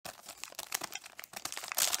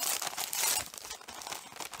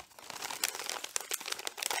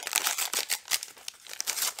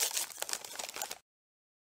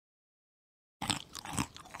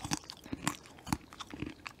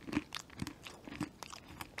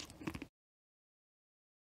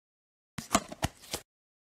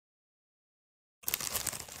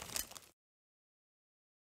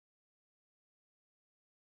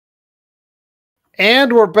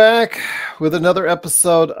And we're back with another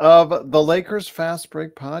episode of the Lakers Fast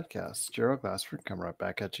Break podcast. Gerald Glassford coming right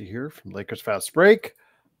back at you here from Lakers Fast Break,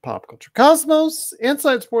 Pop Culture Cosmos,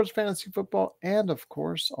 Inside Sports Fantasy Football, and of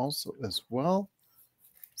course also as well,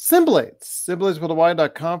 Simblades. Simblades with a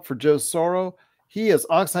Y.com for Joe Soro. He is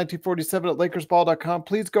Ox1947 at LakersBall.com.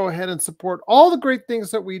 Please go ahead and support all the great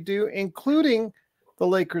things that we do, including the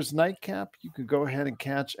Lakers Nightcap. You can go ahead and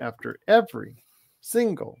catch after every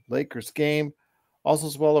single Lakers game. Also,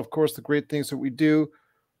 as well, of course, the great things that we do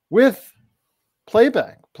with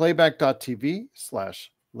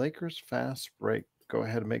playback.tv/Lakers Fast Break. Go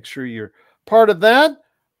ahead and make sure you're part of that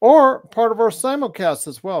or part of our simulcast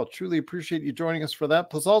as well. Truly appreciate you joining us for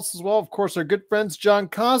that. Plus, also, as well, of course, our good friends, John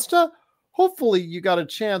Costa. Hopefully, you got a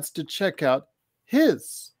chance to check out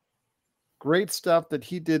his great stuff that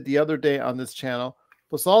he did the other day on this channel.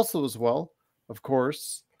 Plus, also, as well, of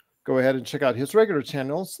course, go ahead and check out his regular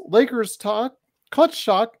channels, Lakers Talk, Clutch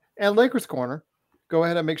Shock, and Lakers Corner. Go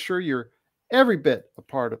ahead and make sure you're every bit a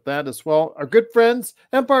part of that as well. Our good friends,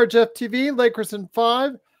 Empire Jeff TV, Lakers in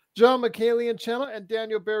 5, John McCalian Channel, and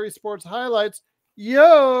Daniel Berry Sports Highlights.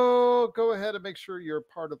 Yo, go ahead and make sure you're a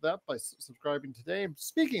part of that by subscribing today. And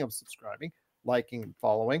speaking of subscribing, liking, and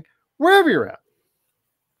following, wherever you're at,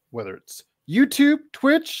 whether it's YouTube,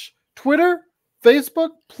 Twitch, Twitter, Facebook,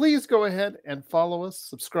 please go ahead and follow us.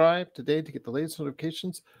 Subscribe today to get the latest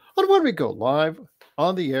notifications on when we go live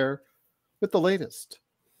on the air with the latest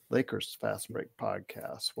Lakers Fast Break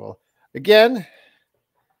podcast. Well, again,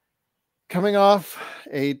 coming off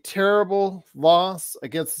a terrible loss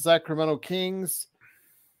against the Sacramento Kings,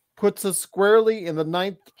 puts us squarely in the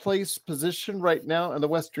 9th place position right now in the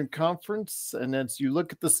Western Conference. And as you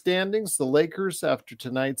look at the standings, the Lakers, after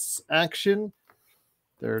tonight's action,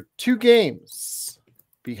 they're 2 games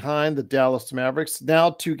behind the Dallas Mavericks,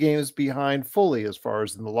 now 2 games behind fully as far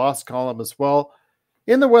as in the loss column as well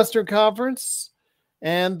in the Western Conference.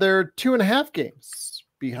 And they're 2.5 games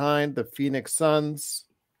behind the Phoenix Suns.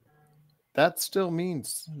 That still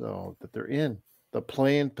means, though, that they're in the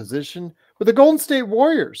play-in position with the Golden State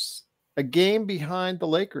Warriors, a game behind the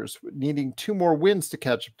Lakers, needing 2 more wins to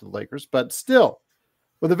catch up to the Lakers. But still,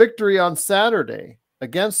 with a victory on Saturday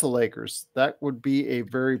against the Lakers, that would be a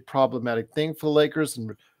very problematic thing for the Lakers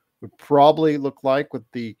and would probably look like, with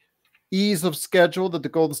the ease of schedule that the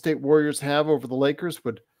Golden State Warriors have over the Lakers,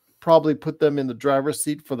 would probably put them in the driver's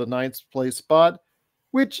seat for the 9th place spot,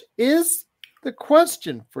 which is the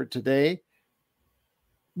question for today.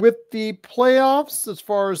 With the playoffs, as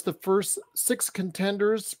far as the first 6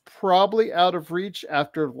 contenders, probably out of reach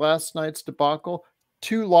after last night's debacle,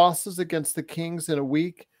 2 losses against the Kings in a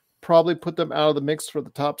week, probably put them out of the mix for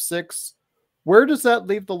the top 6. Where does that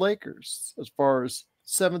leave the Lakers as far as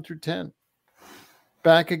 7 through 10?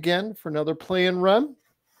 Back again for another play-in run?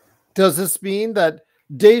 Does this mean that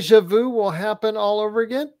deja vu will happen all over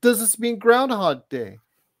again? Does this mean Groundhog Day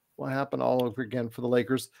will happen all over again for the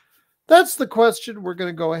Lakers? That's the question we're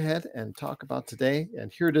going to go ahead and talk about today.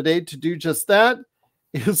 And here today to do just that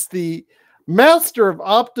is the master of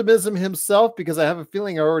optimism himself, because I have a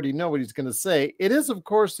feeling I already know what he's going to say. It is, of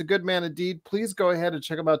course, a good man indeed. Please go ahead and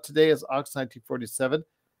check him out today as Ox1947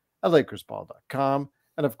 at LakersBall.com.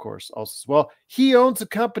 And, of course, also as well, he owns a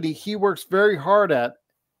company he works very hard at,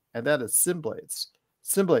 and that is Simblades.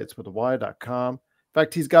 Simblades with a Y.com. In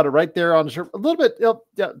fact, he's got it right there on the shirt. A little bit. Oh,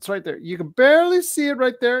 yeah, it's right there. You can barely see it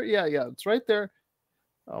right there. Yeah, it's right there.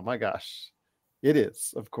 Oh, my gosh. It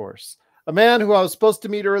is, of course. A man who I was supposed to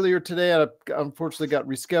meet earlier today, and unfortunately got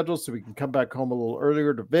rescheduled so we can come back home a little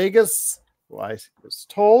earlier to Vegas. Well, I was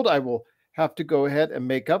told I will have to go ahead and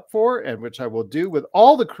make up for, and which I will do with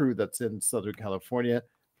all the crew that's in Southern California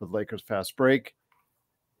for the Lakers Fast Break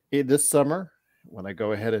this summer when I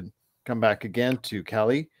go ahead and come back again to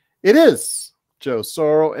Cali. It is Joe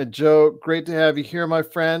Soro. And Joe, great to have you here, my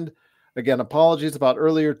friend. Again, apologies about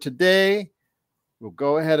earlier today. We'll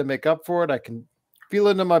go ahead and make up for it. I can feel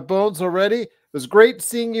it in my bones already. It was great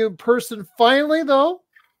seeing you in person finally, though.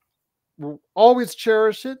 We'll always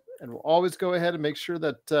cherish it, and we'll always go ahead and make sure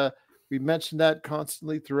that we mention that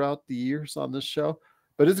constantly throughout the years on this show.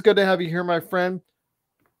 But it's good to have you here, my friend.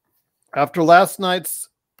 After last night's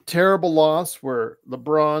terrible loss where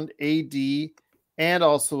LeBron, AD, and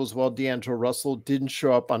also as well D'Angelo Russell didn't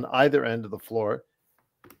show up on either end of the floor.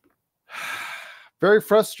 Very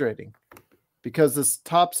frustrating, because this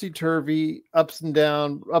topsy-turvy, up and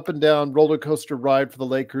down roller coaster ride for the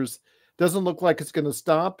Lakers doesn't look like it's going to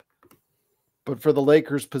stop. But for the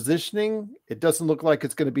Lakers positioning, it doesn't look like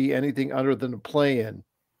it's going to be anything other than a play-in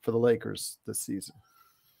for the Lakers this season.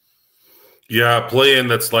 Yeah, play-in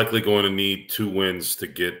that's likely going to need 2 wins to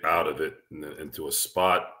get out of it into a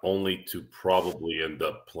spot, only to probably end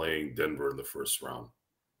up playing Denver in the first round.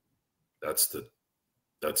 That's the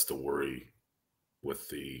worry with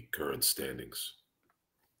the current standings.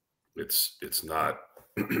 It's not.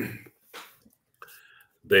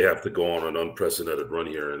 They have to go on an unprecedented run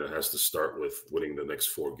here, and it has to start with winning the next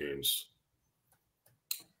 4 games.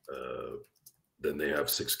 Then they have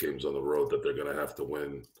 6 games on the road that they're going to have to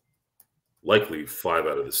win, likely 5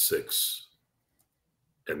 out of the 6.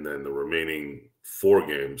 And then the remaining 4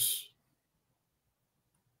 games,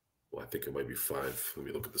 well, I think it might be 5. Let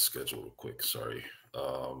me look at the schedule real quick. Sorry.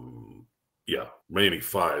 Yeah, remaining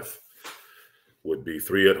 5 would be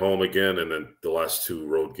 3 at home again, and then the last 2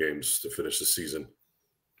 road games to finish the season.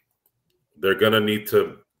 They're gonna need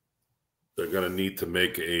to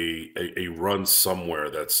make a run somewhere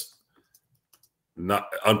that's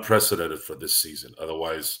not unprecedented for this season.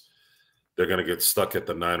 Otherwise, they're gonna get stuck at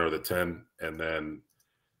the 9 or the 10, and then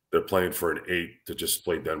they're playing for an 8 to just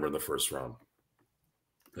play Denver in the first round.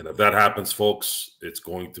 And if that happens, folks, it's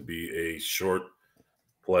going to be a short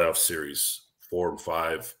playoff series, 4 and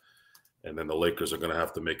 5. And then the Lakers are going to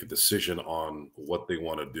have to make a decision on what they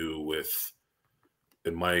want to do with,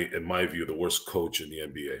 in my view, the worst coach in the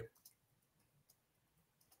NBA.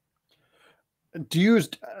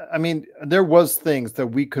 I mean, there was things that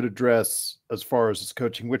we could address as far as his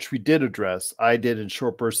coaching, which we did address. I did in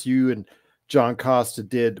short bursts. You and John Costa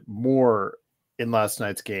did more in last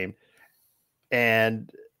night's game. And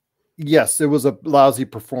yes, it was a lousy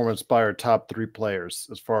performance by our top 3 players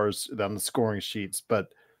as far as on the scoring sheets,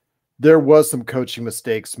 but there was some coaching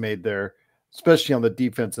mistakes made there, especially on the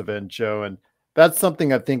defensive end, Joe. And that's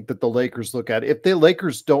something I think that the Lakers look at. If the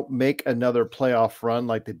Lakers don't make another playoff run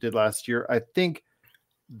like they did last year, I think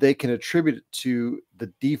they can attribute it to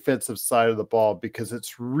the defensive side of the ball, because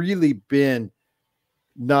it's really been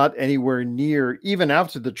not anywhere near, even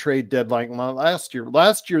after the trade deadline last year.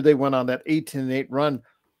 Last year, they went on that 18-8 run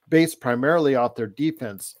based primarily off their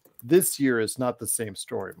defense. This year is not the same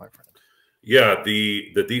story, my friend. Yeah,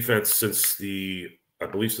 the defense since the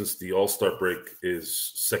All-Star break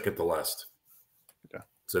is second to last. Yeah.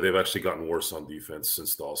 So they've actually gotten worse on defense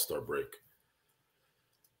since the All-Star break.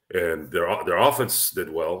 And their offense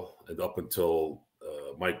did well, and up until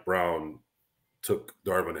Mike Brown took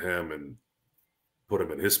Darvin Ham and put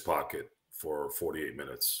him in his pocket for 48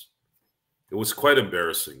 minutes. It was quite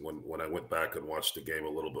embarrassing when I went back and watched the game a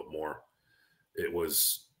little bit more. It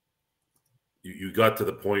was, you got to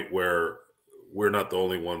the point where we're not the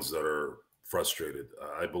only ones that are frustrated.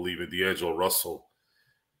 I believe in D'Angelo Russell.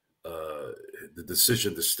 The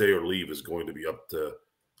decision to stay or leave is going to be up to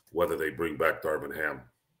whether they bring back Darvin Ham.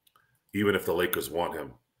 Even if the Lakers want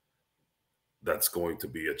him, that's going to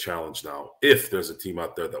be a challenge now. If there's a team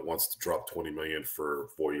out there that wants to drop $20 million for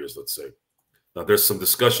 4 years, let's say. Now, there's some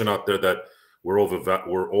discussion out there that we're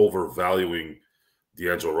overvaluing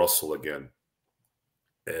D'Angelo Russell again.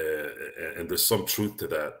 And there's some truth to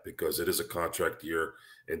that, because it is a contract year,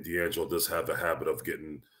 and D'Angelo does have a habit of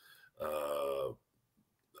getting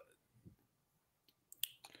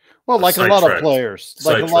like a lot of players,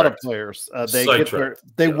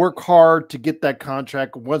 they work hard to get that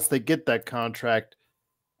contract. Once they get that contract,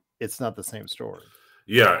 it's not the same story.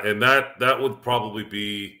 Yeah, and that would probably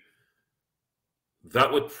be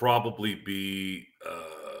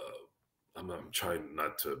I'm trying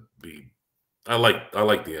not to be. I like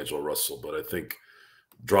D'Angelo Russell, but I think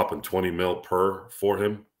dropping $20 million for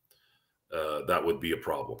him, that would be a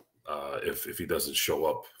problem if he doesn't show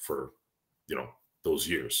up for those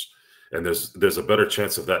years. And there's a better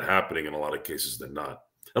chance of that happening in a lot of cases than not,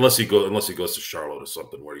 unless he goes to Charlotte or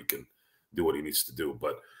something where he can do what he needs to do.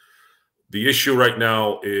 But the issue right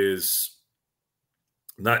now is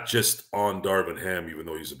not just on Darvin Ham, even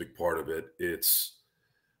though he's a big part of it. It's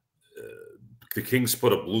the Kings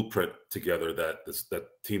put a blueprint together that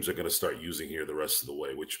teams are going to start using here the rest of the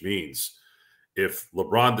way, which means if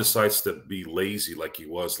LeBron decides to be lazy like he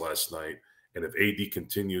was last night, and if AD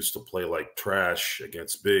continues to play like trash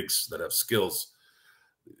against bigs that have skills,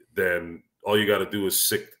 then all you got to do is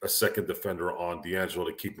stick a second defender on D'Angelo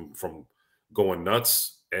to keep him from going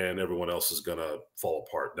nuts, and everyone else is going to fall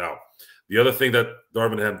apart. Now, the other thing that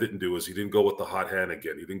Darvin Ham didn't do is he didn't go with the hot hand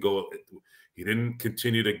again. He didn't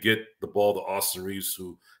continue to get the ball to Austin Reeves,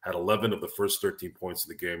 who had 11 of the first 13 points in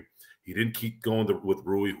the game. He didn't keep going with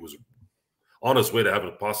Rui, who was on his way to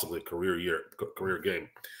having possibly a career game.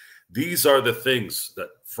 These are the things that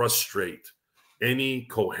frustrate any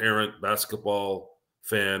coherent basketball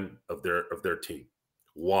fan of their team.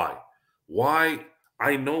 Why? Why?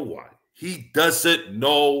 I know why. He doesn't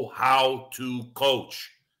know how to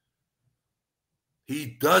coach.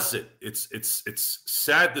 He doesn't. It's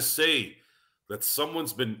sad to say that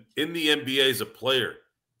someone's been in the NBA as a player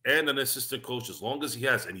and an assistant coach as long as he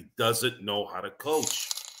has, and he doesn't know how to coach.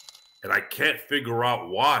 And I can't figure out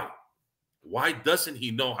why. Why doesn't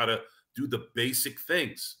he know how to do the basic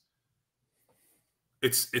things?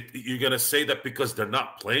 You're going to say that because they're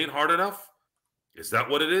not playing hard enough? Is that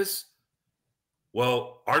what it is?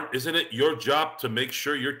 Well, isn't it your job to make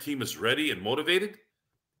sure your team is ready and motivated?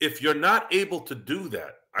 If you're not able to do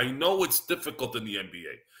that, I know it's difficult in the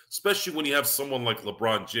NBA, especially when you have someone like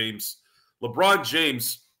LeBron James. LeBron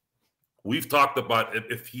James, we've talked about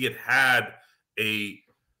if he had a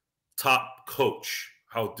top coach,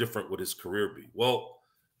 how different would his career be? Well,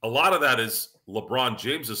 a lot of that is LeBron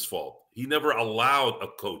James's fault. He never allowed a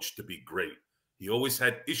coach to be great. He always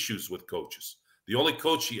had issues with coaches. The only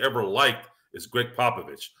coach he ever liked is Greg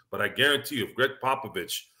Popovich. But I guarantee you, if Greg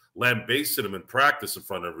Popovich lambasted him in practice in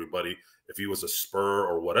front of everybody, if he was a Spur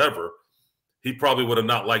or whatever, he probably would have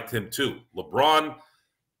not liked him too. LeBron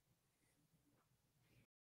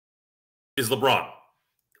is LeBron.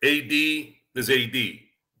 AD is AD.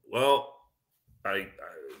 Well,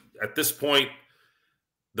 at this point,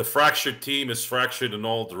 the fractured team is fractured in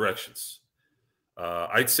all directions.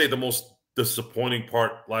 I'd say the most disappointing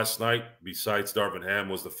part last night, besides Darvin Ham,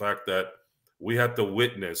 was the fact that we had to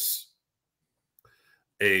witness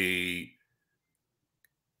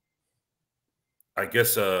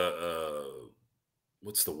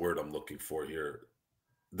what's the word I'm looking for here?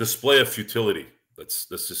 Display of futility. Let's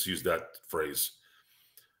just use that phrase.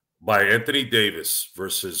 By Anthony Davis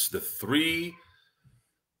versus the three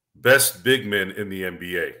best big men in the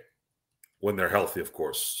NBA when they're healthy, of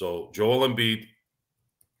course. So Joel Embiid,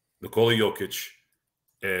 Nikola Jokic,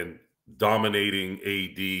 and dominating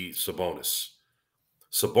AD Sabonis.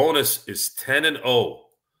 Sabonis is 10-0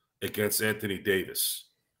 against Anthony Davis.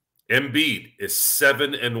 Embiid is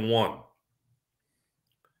 7-1.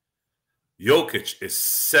 Jokic is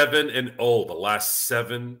 7-0 the last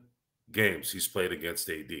 7 games he's played against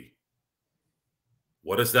AD.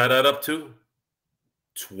 What does that add up to?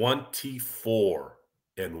 24-1.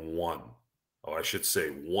 Oh, I should say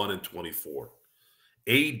 1-24.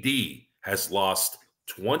 AD has lost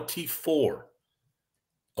 24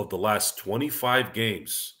 of the last 25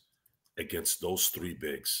 games against those three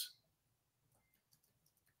bigs.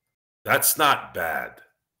 That's not bad.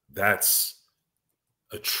 That's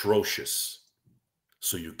atrocious.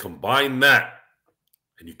 So you combine that,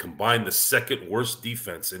 and you combine the second worst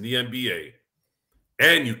defense in the NBA,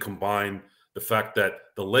 and you combine the fact that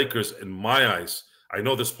the Lakers, in my eyes, I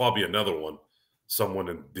know there's probably another one, someone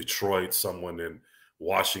in Detroit, someone in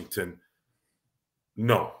Washington.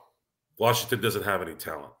 No, Washington doesn't have any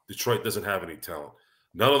talent. Detroit doesn't have any talent.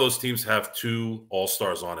 None of those teams have 2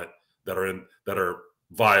 all-stars on it that are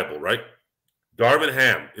viable, right? Darvin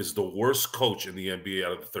Ham is the worst coach in the NBA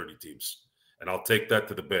out of the 30 teams, and I'll take that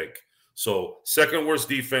to the bank. So second worst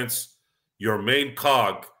defense, your main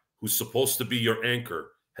cog, who's supposed to be your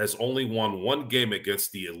anchor, has only won 1 game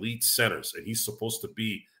against the elite centers, and he's supposed to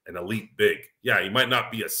be an elite big. Yeah, he might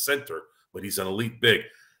not be a center, but he's an elite big.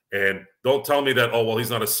 And don't tell me that, oh, well, he's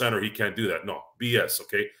not a center, he can't do that. No, BS,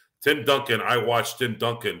 okay? Tim Duncan, I watched Tim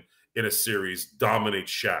Duncan in a series dominate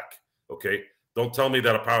Shaq, okay? Don't tell me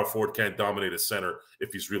that a power forward can't dominate a center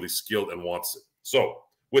if he's really skilled and wants it. So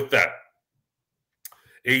with that,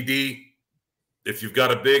 AD, if you've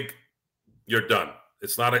got a big, you're done.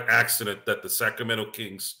 It's not an accident that the Sacramento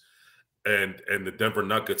Kings and the Denver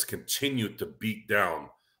Nuggets continue to beat down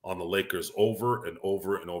on the Lakers over and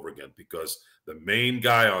over and over again, because the main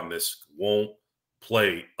guy on this won't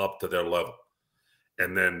play up to their level.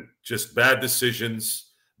 And then just bad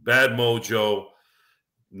decisions, bad mojo,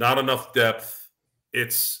 not enough depth.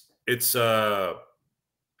 It's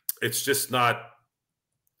just not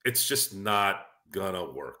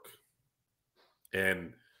gonna work.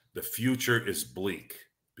 And the future is bleak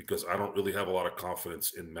because I don't really have a lot of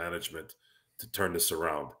confidence in management to turn this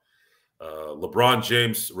around. LeBron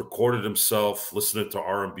James recorded himself listening to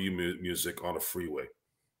R&B music on a freeway.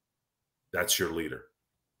 That's your leader.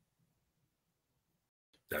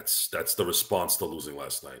 That's the response to losing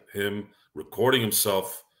last night. Him recording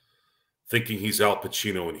himself thinking he's Al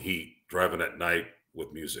Pacino in Heat, driving at night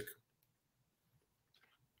with music.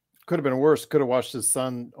 Could have been worse. Could have watched his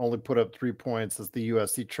son only put up 3 points as the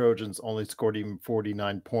USC Trojans only scored even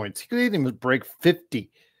 49 points. He couldn't even break 50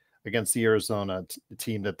 against the Arizona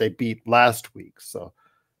team that they beat last week. So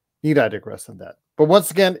need I digress on that. But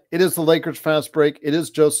once again, it is the Lakers Fast Break. It is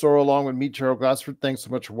Joe Soro along with me, Gerald Glassford. Thanks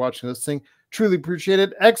so much for watching this thing. Truly appreciate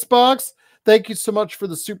it. Xbox, thank you so much for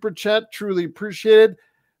the super chat. Truly appreciate it.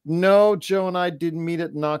 No, Joe and I didn't meet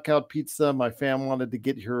at Knockout Pizza. My fam wanted to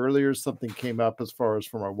get here earlier. Something came up as far as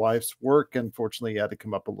for my wife's work. Unfortunately, it had to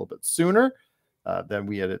come up a little bit sooner than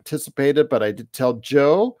we had anticipated. But I did tell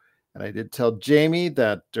Joe and I did tell Jamie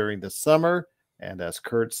that during the summer, and as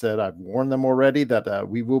Kurt said, I've warned them already that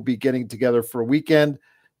we will be getting together for a weekend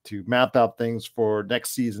to map out things for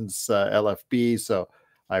next season's LFB. So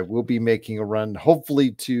I will be making a run,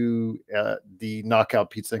 hopefully, to the Knockout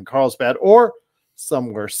Pizza in Carlsbad or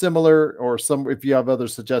somewhere similar, or if you have other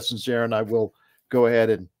suggestions, Jaron, I will go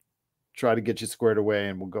ahead and try to get you squared away,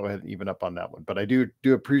 and we'll go ahead and even up on that one. But I do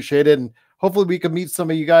appreciate it, and hopefully we can meet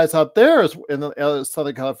some of you guys out there in the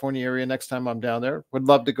Southern California area next time I'm down there. Would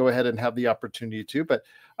love to go ahead and have the opportunity to. But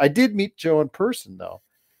I did meet Joe in person though,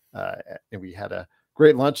 and we had a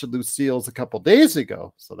great lunch at Lucille's a couple days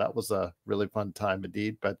ago, so that was a really fun time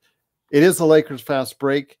indeed. But it is a Lakers Fast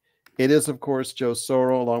Break. It is, of course, Joe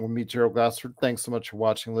Soro, along with me, Gerald Glassford. Thanks so much for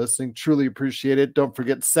watching, listening. Truly appreciate it. Don't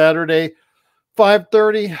forget, Saturday,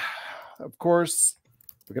 5:30, of course,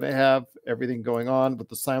 we're going to have everything going on with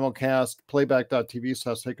the simulcast,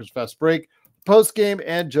 playback.tv/Lakers Fast Break, post-game,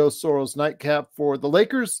 and Joe Soro's nightcap for the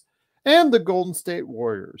Lakers and the Golden State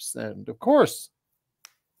Warriors. And, of course,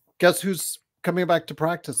 guess who's coming back to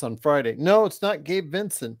practice on Friday? No, it's not Gabe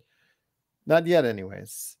Vincent. Not yet,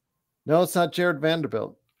 anyways. No, it's not Jared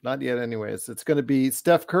Vanderbilt. Not yet, anyways. It's going to be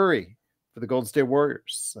Steph Curry for the Golden State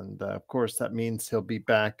Warriors. And, of course, that means he'll be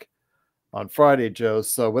back on Friday, Joe.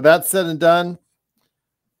 So with that said and done,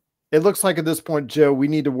 it looks like at this point, Joe, we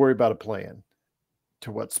need to worry about a play-in.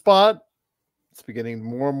 To what spot? It's beginning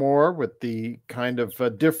more and more with the kind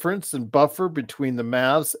of difference and buffer between the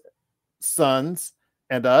Mavs, Suns,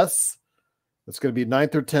 and us. It's going to be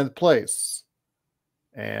 9th or 10th place.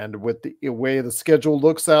 And with the way the schedule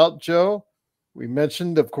looks out, Joe, we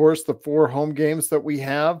mentioned, of course, the 4 home games that we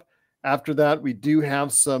have. After that, we do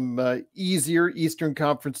have some easier Eastern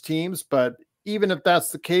Conference teams. But even if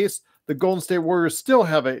that's the case, the Golden State Warriors still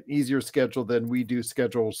have an easier schedule than we do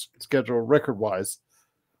schedule record-wise.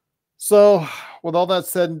 So with all that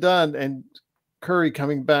said and done, and Curry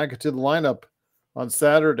coming back into the lineup on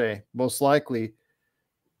Saturday, most likely,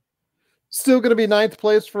 still going to be 9th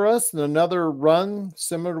place for us and another run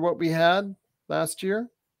similar to what we had last year.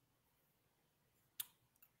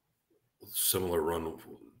 Similar run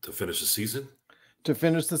to finish the season? To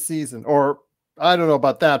finish the season. Or I don't know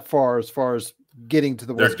about that far as getting to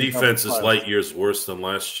the Their Western defense is Finals. light years worse than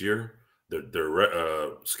last year.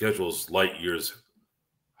 Their schedule is light years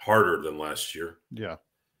harder than last year. Yeah.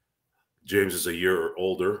 James is a year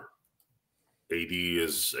older. AD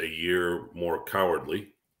is a year more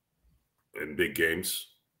cowardly in big games.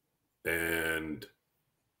 And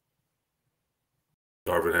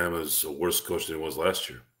Darvin Ham is a worse coach than he was last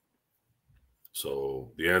year.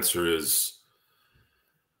 So the answer is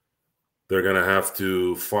they're going to have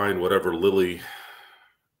to find whatever lily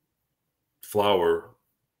flower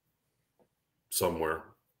somewhere.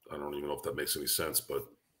 I don't even know if that makes any sense, but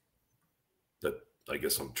that I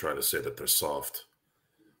guess I'm trying to say that they're soft.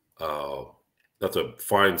 Have to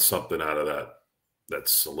find something out of that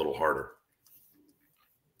that's a little harder.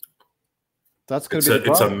 That's going to be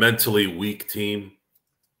it's a mentally weak team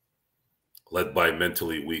led by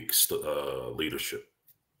mentally weak leadership.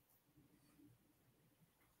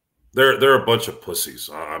 They're a bunch of pussies.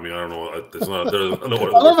 I mean, I don't know. There's not.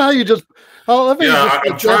 I love how you just. I'm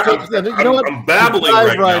babbling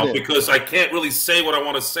right now because I can't really say what I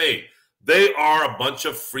want to say. They are a bunch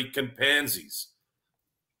of freaking pansies.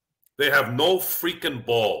 They have no freaking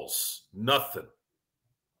balls. Nothing.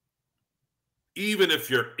 Even if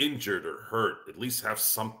you're injured or hurt, at least have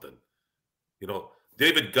something. You know,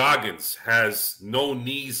 David Goggins has no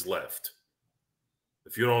knees left.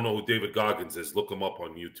 If you don't know who David Goggins is, look him up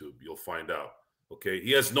on YouTube. You'll find out. Okay?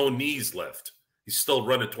 He has no knees left. He's still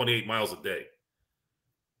running 28 miles a day.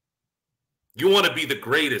 You want to be the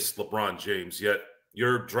greatest, LeBron James, yet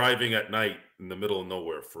you're driving at night in the middle of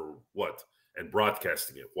nowhere for what? And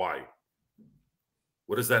broadcasting it. Why?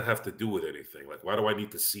 What does that have to do with anything? Like, why do I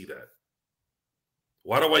need to see that?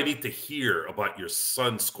 Why do I need to hear about your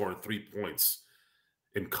son scoring 3 points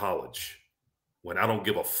in college when I don't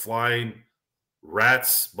give a flying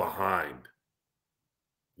rat's behind?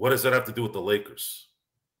 What does that have to do with the Lakers?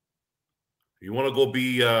 You want to go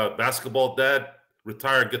be a basketball dad?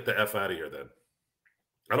 Retire and get the F out of here then.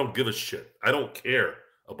 I don't give a shit. I don't care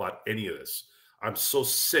about any of this. I'm so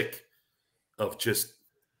sick of just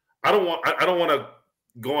I don't want to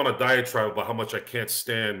go on a diatribe about how much I can't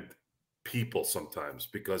stand people sometimes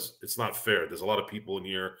because it's not fair. There's a lot of people in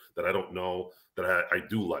here that I don't know that I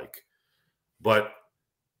do like. But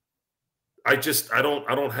I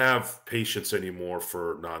don't have patience anymore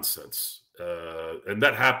for nonsense, and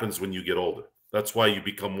that happens when you get older. That's why you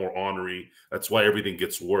become more ornery. That's why everything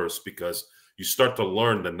gets worse, because you start to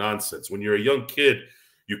learn the nonsense. When you're a young kid,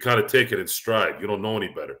 you kind of take it in stride. You don't know any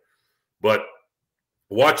better. But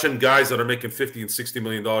watching guys that are making $50 and $60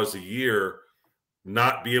 million a year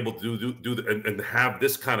not be able to and have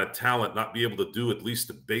this kind of talent, not be able to do at least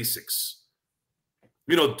the basics.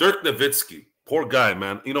 You know, Dirk Nowitzki, poor guy,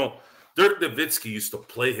 man. You know, Dirk Nowitzki used to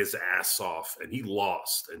play his ass off, and he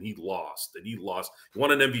lost, and he lost, and he lost. He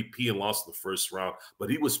won an MVP and lost in the first round,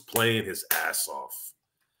 but he was playing his ass off.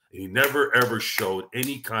 And he never, ever showed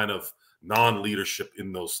any kind of non-leadership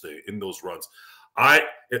in those runs.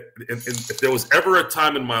 If there was ever a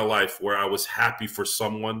time in my life where I was happy for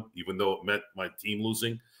someone, even though it meant my team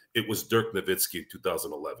losing, it was Dirk Nowitzki in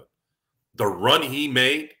 2011. The run he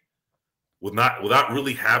made without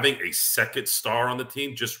really having a second star on the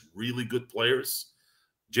team, just really good players.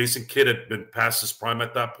 Jason Kidd had been past his prime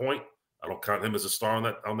at that point. I don't count him as a star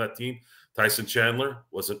on that team. Tyson Chandler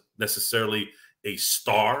wasn't necessarily a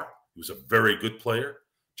star. He was a very good player.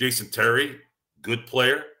 Jason Terry, good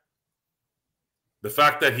player. The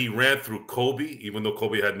fact that he ran through Kobe, even though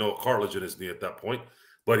Kobe had no cartilage in his knee at that point,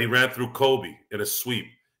 but he ran through Kobe in a sweep.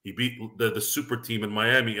 He beat the super team in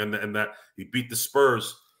Miami, and that he beat the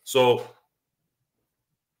Spurs. So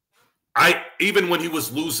even when he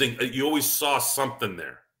was losing, you always saw something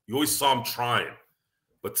there. You always saw him trying.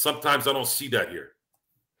 But sometimes I don't see that here.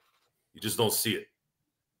 You just don't see it.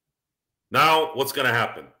 Now, what's going to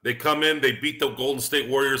happen? They come in, they beat the Golden State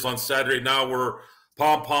Warriors on Saturday. Now we're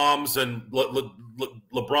pom-poms, and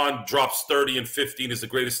LeBron drops 30 and 15 is the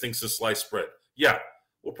greatest thing since sliced bread. Yeah,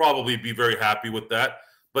 we'll probably be very happy with that.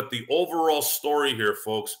 But the overall story here,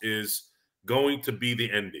 folks, is going to be the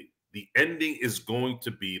ending. The ending is going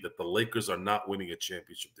to be that the Lakers are not winning a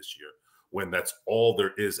championship this year, when that's all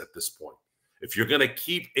there is at this point. If you're going to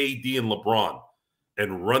keep AD and LeBron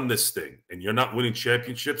and run this thing, and you're not winning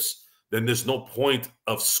championships, then there's no point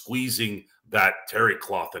of squeezing that terry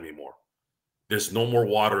cloth anymore. There's no more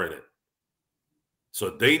water in it. So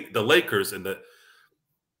the Lakers and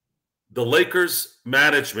the Lakers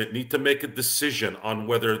management need to make a decision on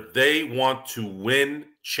whether they want to win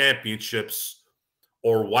championships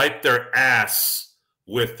or wipe their ass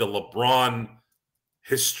with the LeBron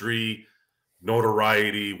history,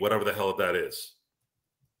 notoriety, whatever the hell that is.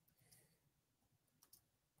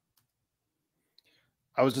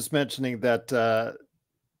 I was just mentioning that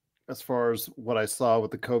as far as what I saw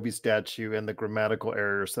with the Kobe statue and the grammatical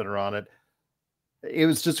errors that are on it, it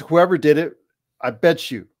was just whoever did it. I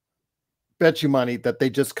bet you money that they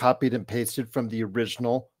just copied and pasted from the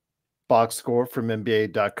original box score from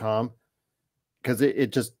NBA.com, because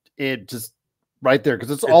it just right there,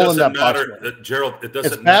 because it's all in that box score. Gerald, it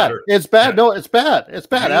doesn't matter. It's bad. No, it's bad. It's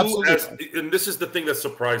bad. Absolutely. And this is the thing that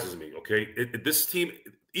surprises me. Okay, this team,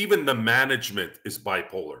 even the management, is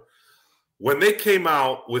bipolar. When they came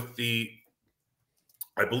out with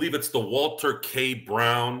I believe it's the Walter K.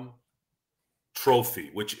 Brown Trophy,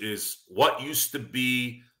 which is what used to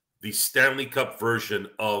be the Stanley Cup version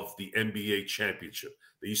of the NBA championship.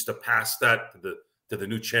 They used to pass that to the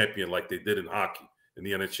new champion, like they did in hockey in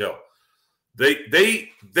the NHL.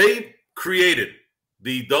 They created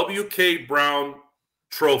the W.K. Brown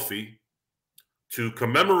Trophy to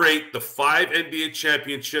commemorate the 5 NBA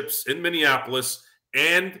championships in Minneapolis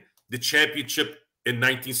and the championship in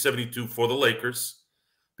 1972 for the Lakers,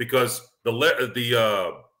 because the Larry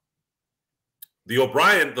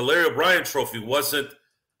O'Brien Trophy wasn't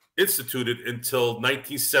instituted until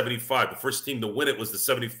 1975. The first team to win it was the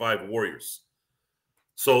 75 Warriors.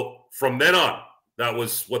 So from then on, that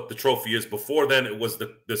was what the trophy is. Before then, it was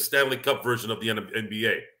the Stanley Cup version of the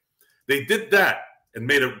NBA. They did that and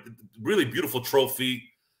made a really beautiful trophy,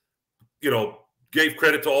 gave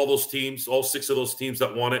credit to all those teams, all 6 of those teams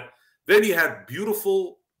that won it. Then he had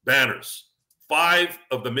beautiful banners, 5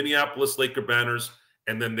 of the Minneapolis Laker banners,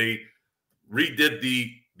 and then they redid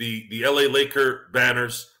the LA Laker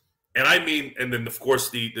banners. And then of course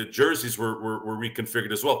the jerseys were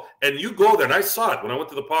reconfigured as well. And you go there, and I saw it when I went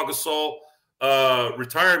to the Pau Gasol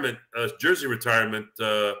jersey retirement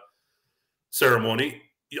ceremony.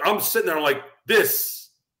 I'm sitting there like, this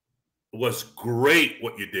was great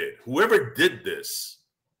what you did. Whoever did this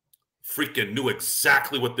freaking knew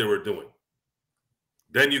exactly what they were doing.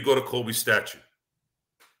 Then you go to Kobe's statue,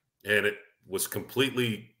 and it was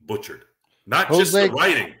completely butchered. Not just the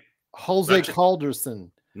writing. Jose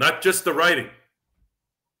Calderson. Not just the writing.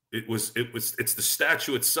 It's the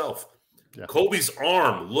statue itself. Yeah. Kobe's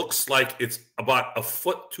arm looks like it's about a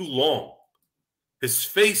foot too long. His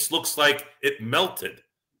face looks like it melted.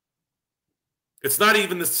 It's not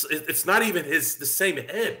even this. It's not even the same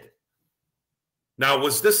head. Now,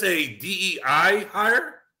 was this a DEI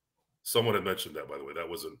hire? Someone had mentioned that, by the way. That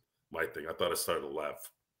wasn't my thing. I thought I started to laugh.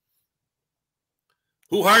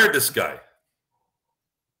 Who hired this guy?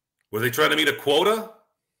 Were they trying to meet a quota?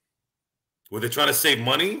 Were they trying to save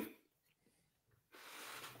money?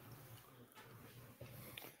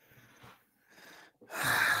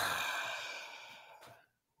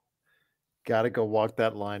 Got to go walk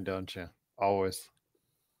that line, don't you? Always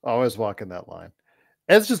walking that line.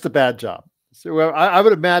 It's just a bad job. So I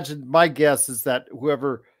would imagine, my guess is that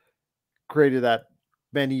whoever created that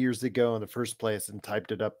many years ago in the first place and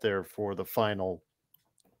typed it up there for the final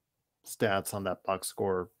stats on that box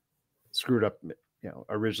score screwed up,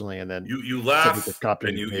 originally, and then you laugh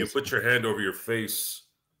and you paste. put your hand over your face,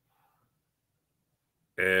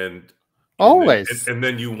 and always, and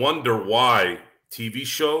then you wonder why TV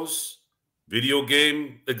shows, video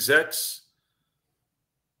game execs,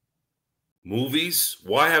 movies,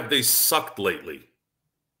 why have they sucked lately?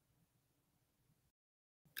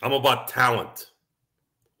 I'm about talent.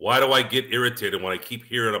 Why do I get irritated when I keep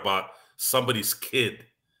hearing about somebody's kid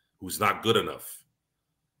who's not good enough?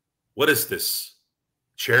 What is this?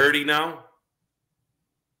 Charity now?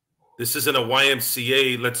 This isn't a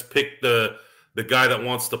YMCA. Let's pick the guy that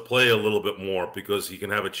wants to play a little bit more because he can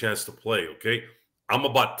have a chance to play, okay? I'm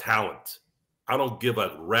about talent. I don't give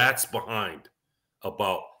a rat's behind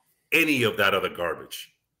about any of that other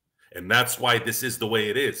garbage. And that's why this is the way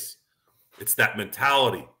it is. It's that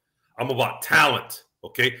mentality. I'm about talent,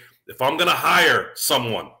 okay? If I'm going to hire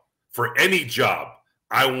someone for any job,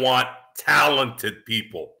 I want talented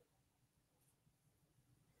people.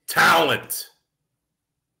 Talent.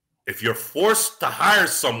 If you're forced to hire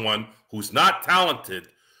someone who's not talented,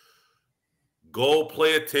 go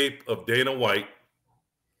play a tape of Dana White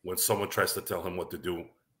when someone tries to tell him what to do.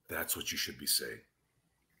 That's what you should be saying.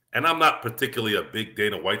 And I'm not particularly a big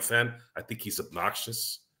Dana White fan. I think he's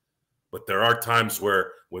obnoxious. But there are times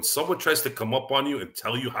where when someone tries to come up on you and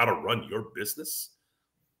tell you how to run your business,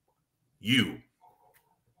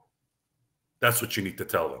 that's what you need to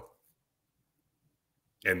tell them.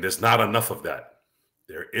 And there's not enough of that.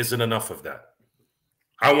 There isn't enough of that.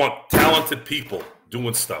 I want talented people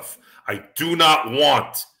doing stuff. I do not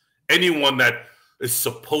want anyone that is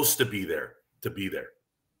supposed to be there to be there.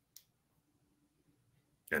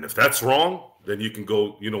 And if that's wrong, then you can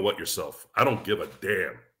go, you know what, yourself. I don't give a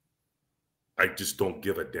damn. I just don't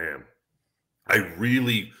give a damn. I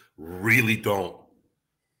really, really don't.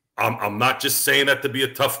 I'm not just saying that to be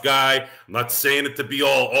a tough guy. I'm not saying it to be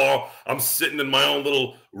I'm sitting in my own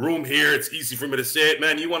little room here. It's easy for me to say it.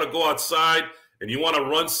 Man, you want to go outside and you want to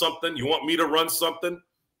run something? You want me to run something?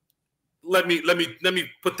 Let me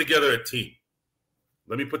put together a team.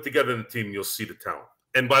 Let me put together the team and you'll see the talent.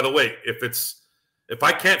 And by the way, if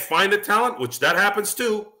I can't find the talent, which that happens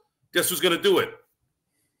too, guess who's going to do it?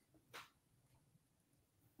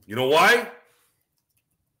 You know why?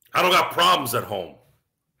 I don't got problems at home.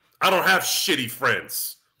 I don't have shitty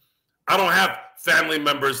friends. I don't have family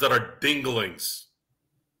members that are dinglings.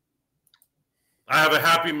 I have a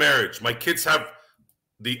happy marriage. My kids have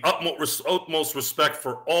the utmost respect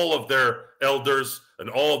for all of their elders and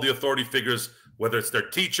all of the authority figures, whether it's their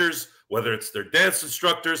teachers, whether it's their dance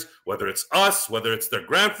instructors, whether it's us, whether it's their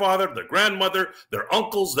grandfather, their grandmother, their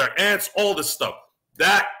uncles, their aunts, all this stuff.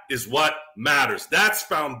 That is what matters. That's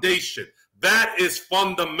foundation. That is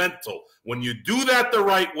fundamental. When you do that the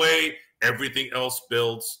right way, everything else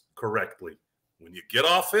builds correctly. When you get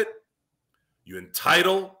off it, you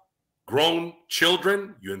entitle grown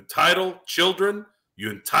children, you entitle children, you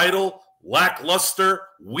entitle lackluster,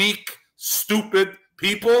 weak, stupid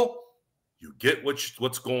people, you get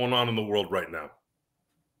what's going on in the world right now.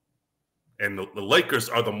 And the Lakers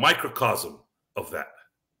are the microcosm of that.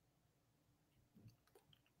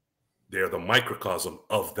 They're the microcosm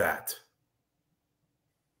of that.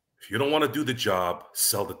 If you don't want to do the job,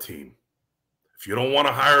 sell the team. If you don't want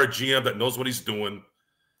to hire a GM that knows what he's doing,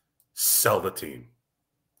 sell the team.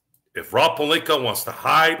 If Rob Pelinka wants to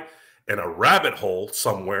hide in a rabbit hole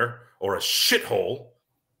somewhere or a shithole,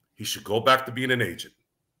 he should go back to being an agent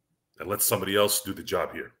and let somebody else do the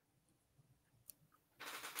job here.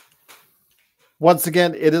 Once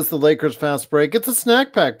again, it is the Lakers Fast Break. It's a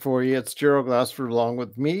snack pack for you. It's Gerald Glassford along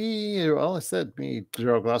with me. Well, I said me,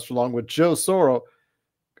 Gerald Glassford, along with Joe Soro,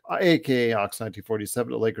 a.k.a. Ox1947 at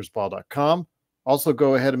LakersBall.com. Also,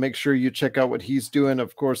 go ahead and make sure you check out what he's doing,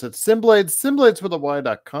 of course, at Simblades with a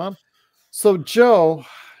Y.com. So, Joe,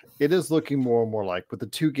 it is looking more and more like, with the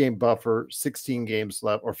 2-game buffer, 16 games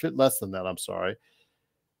left, or less than that, I'm sorry,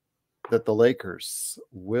 that the Lakers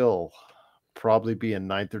will probably be in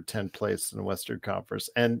 9th or 10th place in the Western Conference.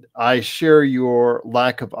 And I share your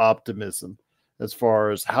lack of optimism as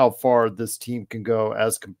far as how far this team can go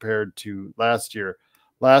as compared to last year.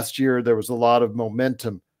 Last year, there was a lot of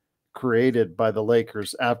momentum created by the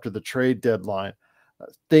Lakers after the trade deadline.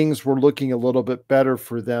 Things were looking a little bit better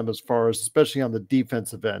for them as far as, especially on the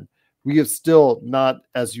defensive end. We have still not,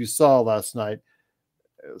 as you saw last night,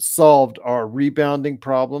 solved our rebounding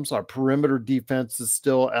problems. Our perimeter defense is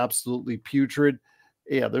still absolutely putrid.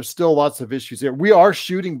 Yeah, there's still lots of issues here. We are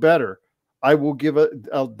shooting better. I will give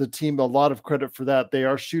the team a lot of credit for that. They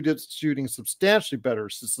are shooting substantially better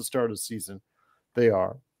since the start of the season. They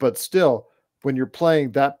are. But still, when you're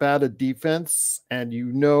playing that bad a defense and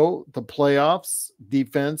you know the playoffs,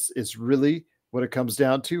 defense is really what it comes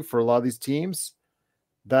down to for a lot of these teams.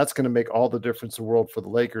 That's going to make all the difference in the world for the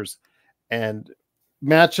Lakers. And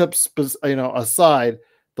matchups, aside,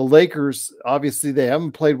 the Lakers, obviously, they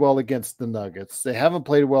haven't played well against the Nuggets. They haven't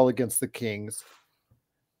played well against the Kings.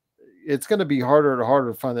 It's going to be harder and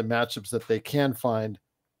harder to find the matchups that they can find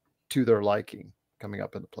to their liking coming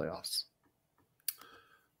up in the playoffs.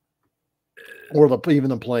 Or even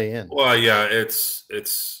the play in. Well, yeah, it's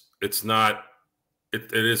not.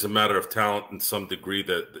 It is a matter of talent in some degree.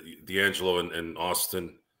 That D'Angelo and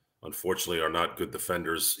Austin, unfortunately, are not good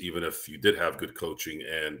defenders. Even if you did have good coaching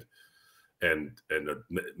and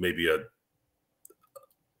maybe a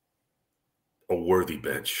worthy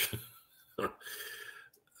bench.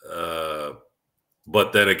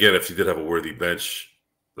 But then again, if you did have a worthy bench,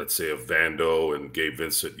 let's say of Vando and Gabe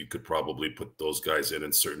Vincent, you could probably put those guys in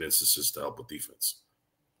certain instances to help with defense.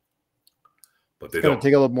 But they don't.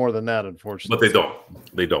 Take a little more than that, unfortunately. But they don't.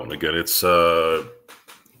 They don't. Again, it's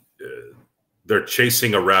they're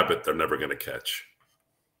chasing a rabbit they're never going to catch.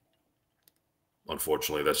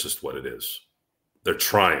 Unfortunately, that's just what it is. They're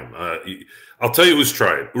trying. I'll tell you who's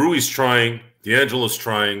trying. Rui's trying. D'Angelo's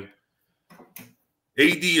trying.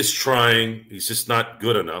 AD is trying. He's just not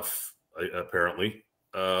good enough, apparently.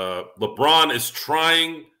 LeBron is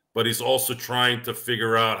trying, but he's also trying to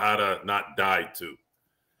figure out how to not die too.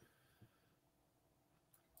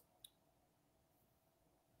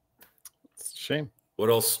 It's a shame. What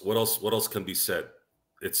else can be said?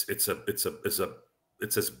 It's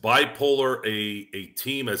as bipolar a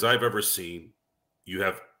team as I've ever seen. You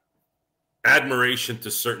have admiration to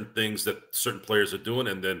certain things that certain players are doing,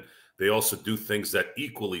 and then they also do things that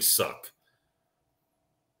equally suck.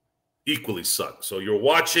 So you're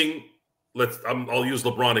watching. I'll use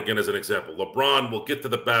LeBron again as an example. LeBron will get to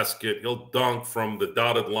the basket. He'll dunk from the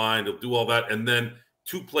dotted line. He'll do all that, and then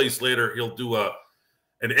 2 plays later, he'll do an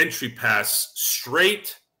entry pass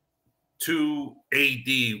straight to AD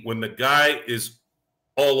when the guy is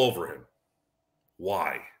all over him.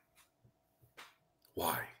 Why?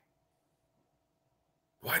 Why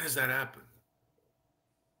does that happen?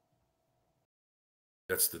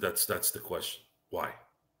 That's the question. Why?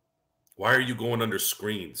 Why are you going under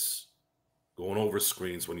screens, going over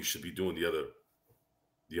screens when you should be doing the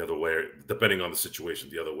other way, depending on the situation,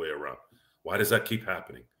 the other way around? Why does that keep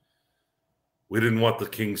happening? We didn't want the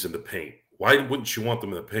Kings in the paint. Why wouldn't you want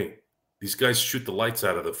them in the paint? These guys shoot the lights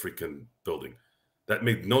out of the freaking building. That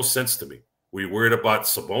made no sense to me. Were you worried about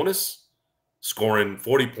Sabonis scoring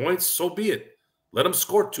 40 points? So be it. Let him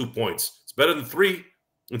score 2 points. It's better than 3.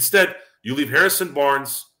 Instead, you leave Harrison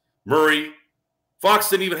Barnes, Murray. Fox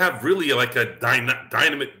didn't even have really like a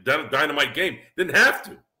dynamite game. Didn't have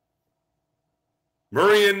to.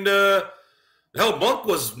 Murray and Monk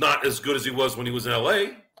was not as good as he was when he was in LA.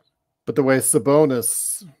 But the way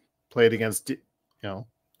Sabonis played against,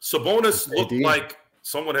 Sabonis looked like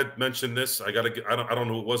someone had mentioned this. I don't know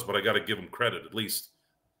who it was, but I got to give him credit at least.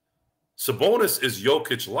 Sabonis is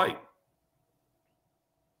Jokic light.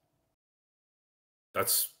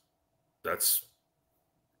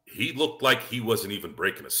 He looked like he wasn't even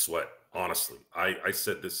breaking a sweat, honestly. I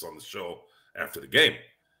said this on the show after the game.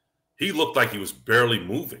 He looked like he was barely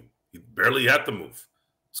moving. He barely had to move.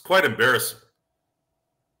 It's quite embarrassing.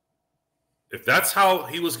 If that's how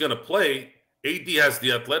he was going to play, AD has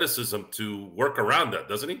the athleticism to work around that,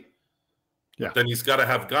 doesn't he? Yeah. But then he's got to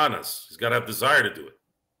have ganas. He's got to have desire to do it.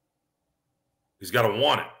 He's got to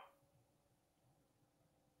want it.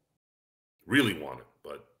 Really want it.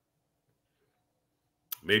 But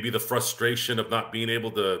maybe the frustration of not being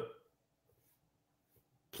able to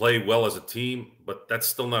play well as a team, but that's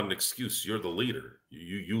still not an excuse. You're the leader.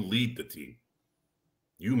 You lead the team.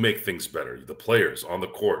 You make things better. The players on the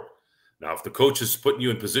court. Now, if the coach is putting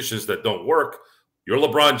you in positions that don't work, you're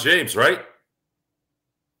LeBron James, right?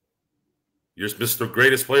 You're Mr.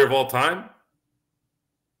 Greatest player of all time.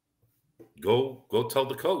 Go tell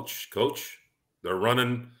the coach, Coach, they're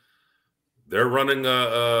running They're running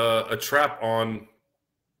a trap on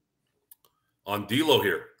D'Lo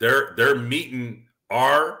here. They're meeting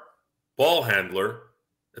our ball handler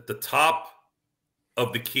at the top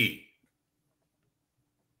of the key.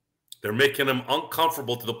 They're making him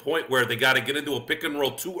uncomfortable to the point where they got to get into a pick and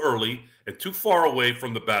roll too early and too far away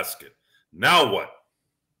from the basket. Now what?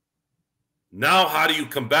 Now how do you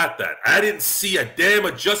combat that? I didn't see a damn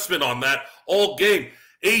adjustment on that all game.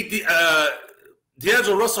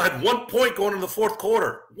 D'Angelo Russell had 1 point going in the fourth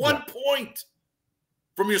quarter. 1 point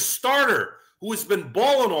from your starter who has been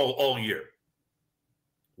balling all year.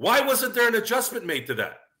 Why wasn't there an adjustment made to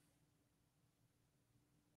that?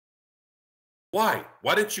 Why?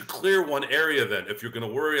 Why didn't you clear one area then if you're going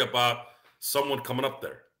to worry about someone coming up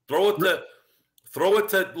there? Throw it to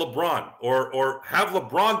LeBron or have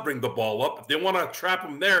LeBron bring the ball up. If they want to trap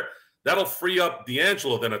him there, that'll free up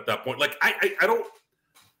D'Angelo then at that point. Like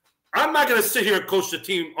I'm not going to sit here and coach the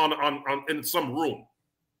team on in some room.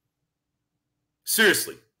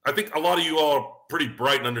 Seriously. I think a lot of you all are pretty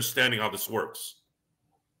bright and understanding how this works.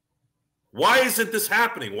 Why isn't this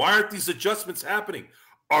happening? Why aren't these adjustments happening?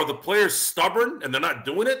 Are the players stubborn and they're not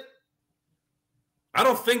doing it? I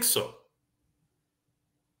don't think so.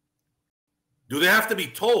 Do they have to be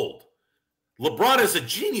told? LeBron is a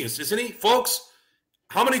genius, isn't he? Folks,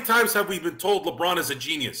 how many times have we been told LeBron is a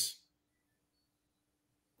genius?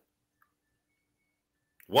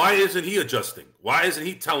 Why isn't he adjusting? Why isn't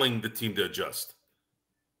he telling the team to adjust?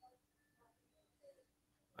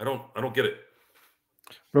 I don't get it.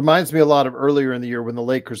 Reminds me a lot of earlier in the year when the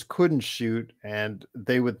Lakers couldn't shoot and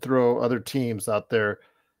they would throw other teams out there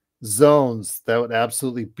zones that would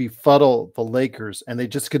absolutely befuddle the Lakers, and they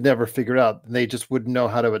just could never figure it out. And they just wouldn't know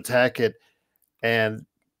how to attack it, and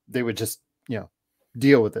they would just,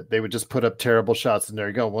 deal with it. They would just put up terrible shots, and there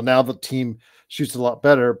you go. Well, now the team shoots a lot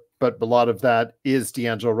better, but a lot of that is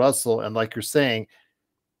D'Angelo Russell. And like you're saying,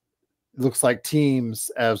 it looks like teams,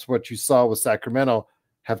 as what you saw with Sacramento,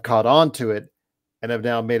 have caught on to it and have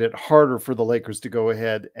now made it harder for the Lakers to go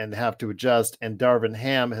ahead and have to adjust. And Darvin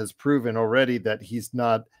Ham has proven already that he's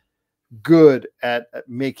not good at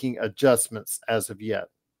making adjustments as of yet.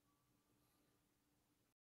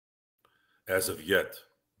 As of yet.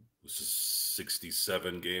 This is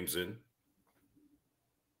 67 games in.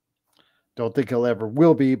 Don't think he'll ever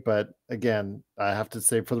will be, but again, I have to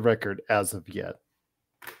say for the record, as of yet.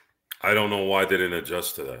 I don't know why they didn't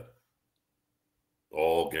adjust to that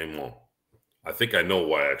all game long. I think I know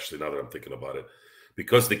why, actually, now that I'm thinking about it.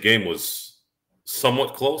 Because the game was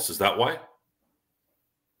somewhat close. Is that why?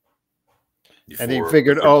 And he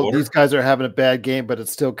figured, these guys are having a bad game, but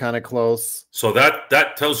it's still kind of close. So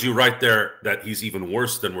that tells you right there that he's even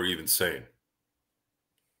worse than we're even saying.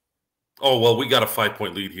 Oh, well, we got a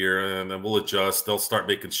 5-point lead here, and then we'll adjust. They'll start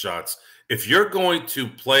making shots. If you're going to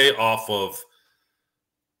play off of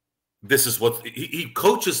this is what he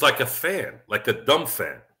coaches like a fan, like a dumb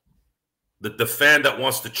fan. The fan that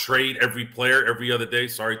wants to trade every player every other day.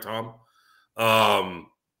 Sorry, Tom.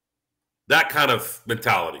 That kind of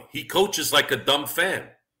mentality. He coaches like a dumb fan.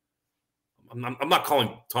 I'm not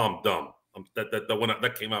calling Tom dumb.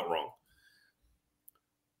 That came out wrong.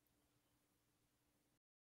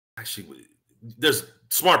 Actually, there's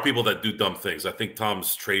smart people that do dumb things. I think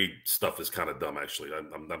Tom's trade stuff is kind of dumb. Actually,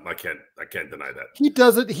 I can't deny that. He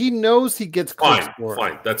does it. He knows he gets close.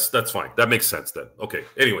 Fine. That's fine. That makes sense then. Okay.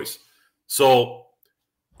 Anyways, so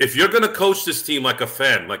if you're gonna coach this team like a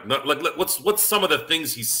fan, what's some of the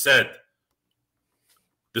things he said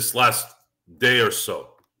this last day or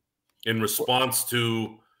so in response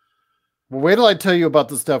to? Well, wait till I tell you about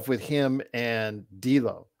the stuff with him and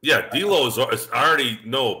D'Lo. Yeah, D'Lo is. I already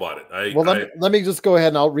know about it. Let me just go ahead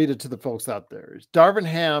and I'll read it to the folks out there. Darvin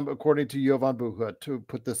Ham, according to Jovan Buha, to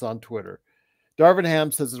put this on Twitter. Darvin Ham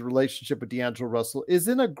says his relationship with D'Angelo Russell is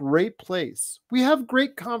in a great place. We have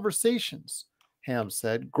great conversations, Ham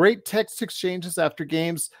said. Great text exchanges after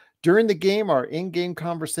games. During the game, our in-game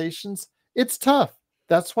conversations. It's tough.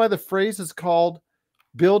 That's why the phrase is called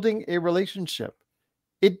building a relationship.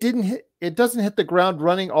 It doesn't hit the ground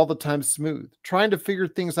running all the time smooth, trying to figure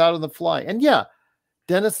things out on the fly. And yeah,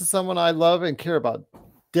 Dennis is someone I love and care about.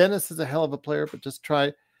 Dennis is a hell of a player, but just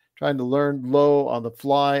trying to learn low on the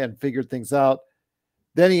fly and figure things out.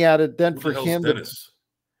 Then he added, for him,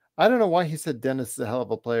 I don't know why he said Dennis is a hell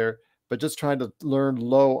of a player, but just trying to learn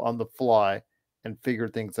low on the fly and figure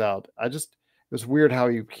things out. It was weird how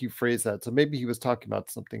he phrased that. So maybe he was talking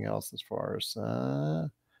about something else as far as,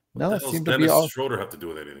 no, it seemed to be all. Schroeder have to do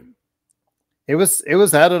with anything? It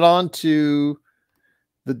was added on to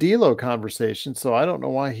the D'Lo conversation, so I don't know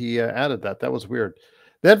why he added that. That was weird.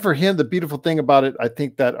 Then for him, the beautiful thing about it, I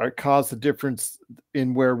think that caused the difference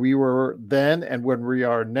in where we were then and when we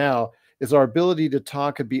are now, is our ability to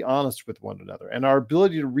talk and be honest with one another, and our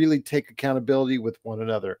ability to really take accountability with one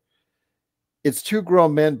another. It's two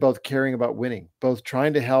grown men both caring about winning, both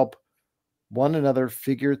trying to help one another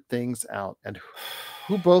figure things out, and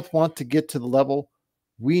who both want to get to the level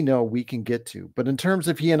we know we can get to. But in terms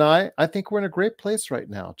of he and I think we're in a great place right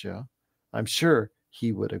now, Joe. I'm sure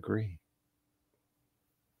he would agree.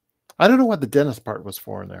 I don't know what the Dennis part was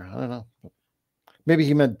for in there. I don't know. Maybe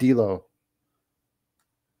he meant D'Lo.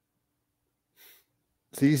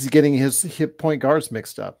 See, he's getting his hip point guards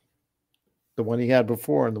mixed up. The one he had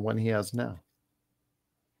before and the one he has now.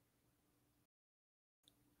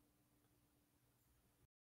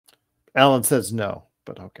 Alan says no,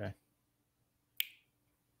 but okay.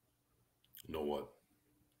 No what?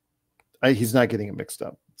 He's not getting it mixed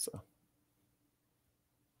up. So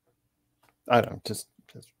I don't know. Just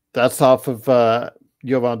that's off of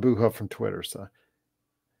Jovan Buha from Twitter. So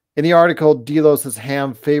in the article, D'Lo says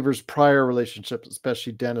Ham favors prior relationships,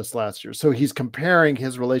 especially Dennis last year. So he's comparing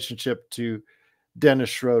his relationship to Dennis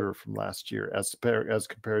Schroeder from last year as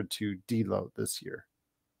compared to D'Lo this year,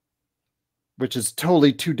 which is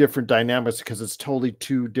totally two different dynamics because it's totally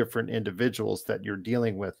two different individuals that you're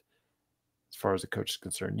dealing with as far as the coach is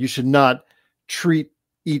concerned. You should not treat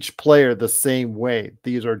each player the same way.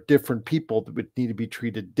 These are different people that would need to be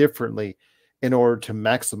treated differently in order to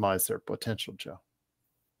maximize their potential, Joe.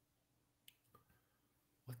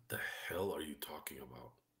 What the hell are you talking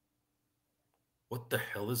about? What the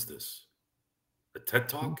hell is this? A TED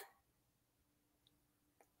Talk?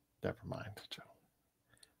 Never mind, Joe.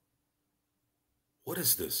 What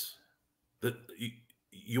is this?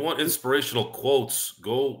 You want inspirational quotes?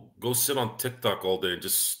 Go sit on TikTok all day and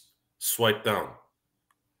just swipe down.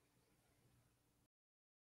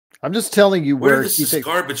 I'm just telling you where does this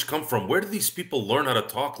garbage come from? Where do these people learn how to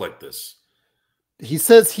talk like this? He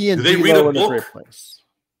says he and D'Lo are in a great place.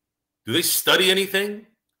 Do they study anything?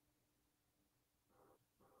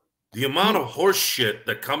 The amount of horse shit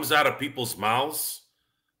that comes out of people's mouths,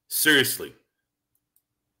 seriously,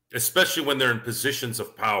 especially when they're in positions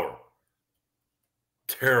of power.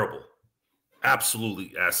 Terrible.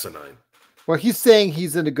 Absolutely asinine. Well, he's saying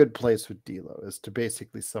he's in a good place with D'Lo, is to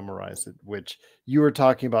basically summarize it, which you were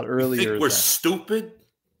talking about earlier. You think we're stupid?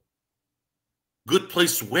 Good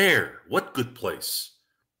place where? What good place?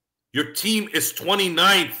 Your team is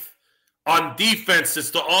 29th on defense since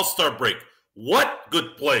the All-Star break. What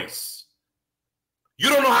good place? You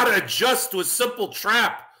don't know how to adjust to a simple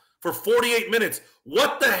trap for 48 minutes.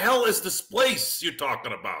 What the hell is this place you're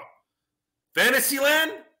talking about?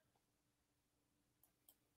 Fantasyland?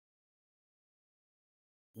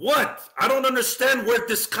 What? I don't understand where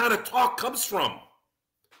this kind of talk comes from.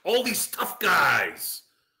 All these tough guys.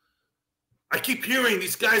 I keep hearing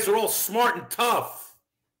these guys are all smart and tough.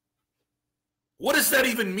 What does that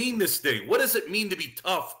even mean this day? What does it mean to be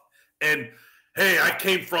tough? And, hey, I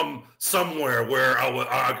came from somewhere where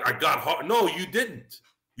I got hard. No, you didn't.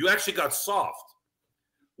 You actually got soft.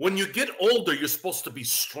 When you get older, you're supposed to be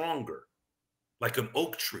stronger, like an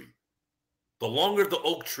oak tree. The longer the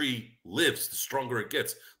oak tree lives, the stronger it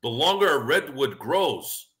gets. The longer a redwood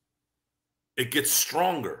grows, it gets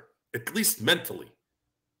stronger, at least mentally.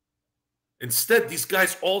 Instead, these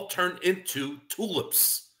guys all turn into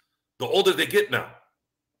tulips the older they get now.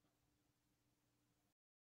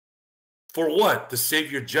 For what? To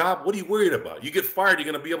save your job? What are you worried about? You get fired, you're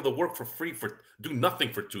going to be able to work for free, do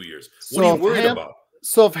nothing for 2 years. What are you worried about?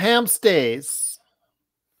 So if Ham stays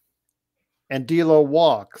and D'Lo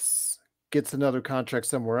walks, gets another contract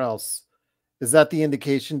somewhere else, is that the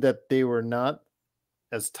indication that they were not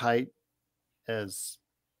as tight as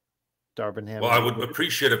Darvin Ham? Well, I would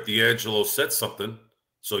appreciate if D'Angelo said something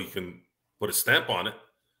so you can put a stamp on it.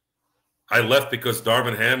 I left because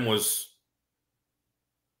Darvin Ham was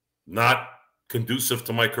not conducive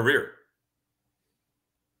to my career.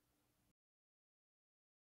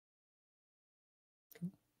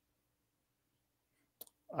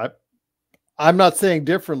 I'm not saying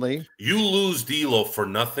differently. You lose D'Lo for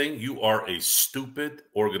nothing, you are a stupid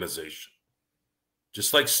organization.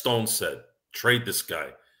 Just like Stone said, trade this guy.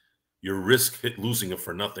 You risk losing him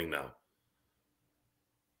for nothing now.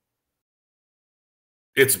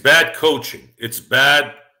 It's bad coaching. It's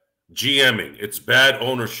bad GMing. It's bad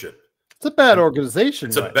ownership. It's a bad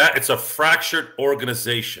organization. It's a fractured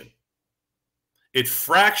organization. It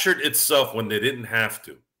fractured itself when they didn't have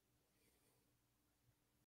to.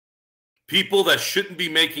 People that shouldn't be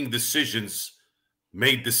making decisions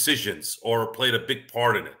made decisions or played a big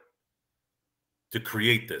part in it to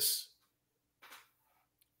create this.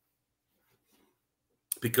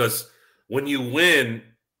 because when you win,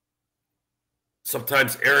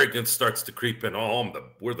 sometimes arrogance starts to creep in. Oh,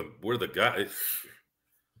 we're the guy.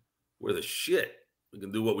 We're the shit. We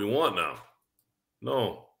can do what we want now.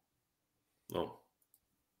 No, no.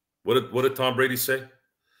 What did Tom Brady say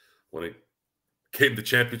when it came to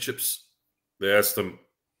championships? They asked him,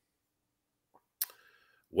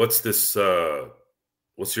 "What's this?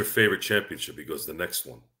 What's your favorite championship?" He goes, "The next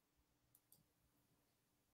one."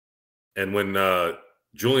 And when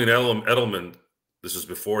Julian Edelman, this is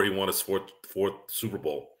before he won his fourth Super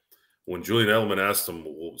Bowl, when Julian Edelman asked him,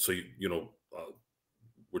 well, "So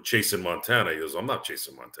we're chasing Montana," he goes, "I'm not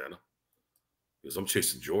chasing Montana." He goes, "I'm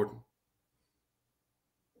chasing Jordan."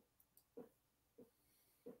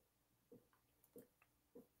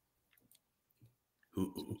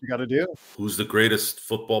 You got to do. Who's the greatest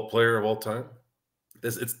football player of all time?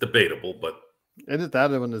 It's debatable, but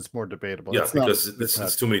That one is more debatable. yeah, It's because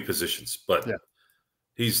it's too many positions. But yeah.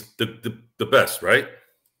 He's the best, right?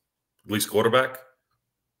 At least quarterback.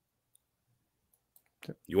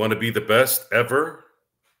 You want to be the best ever?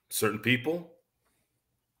 Certain people.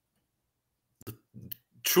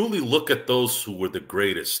 Truly look at those who were the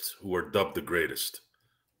greatest, who were dubbed the greatest.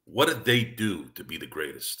 What did they do to be the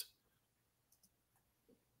greatest?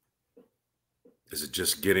 Is it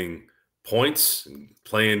just getting points and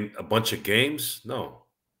playing a bunch of games? No.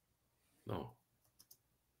 No.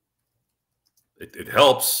 It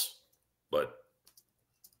helps, but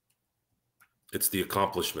it's the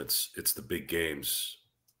accomplishments. It's the big games.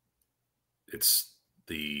 It's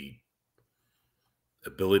the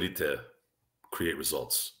ability to create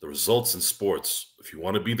results. The results in sports, if you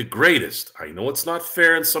want to be the greatest, I know it's not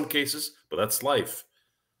fair in some cases, but that's life.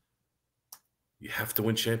 You have to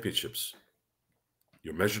win championships.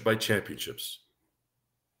 You're measured by championships.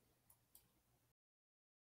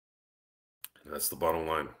 And that's the bottom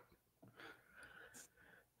line.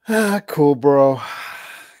 Cool, bro.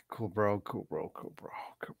 Cool, bro. Cool, bro. Cool, bro.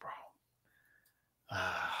 Cool, bro.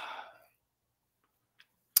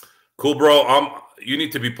 Cool, bro. You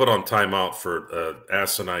need to be put on timeout for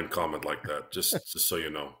asinine comment like that. Just so you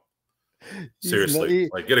know. Seriously,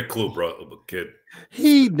 like get a clue, bro, kid.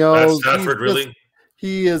 He knows. Stafford, really?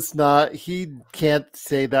 He is not. He can't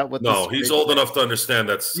say that with. No, he's old enough to understand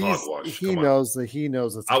that's hogwash. He knows that. He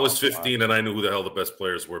knows it's. I was 15 and I knew who the hell the best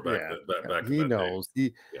players were back then. He knows.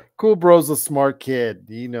 Cool bro's a smart kid.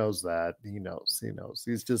 He knows that. He knows.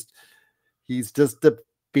 He's just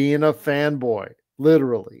being a fanboy,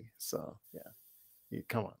 literally. So yeah,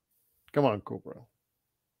 come on, cool bro,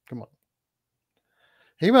 come on.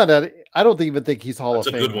 He might not. I don't even think he's Hall of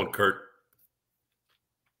Fame. That's a good one, Kurt.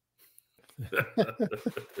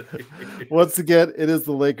 Once again, it is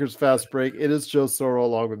the Lakers Fast Break. It is Joe Soro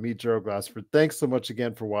along with me, Joe Glassford. Thanks so much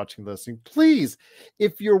again for watching, listening. Please,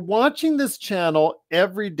 if you're watching this channel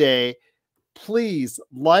every day, please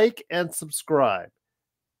like and subscribe.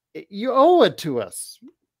 You owe it to us.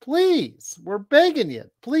 Please, we're begging you.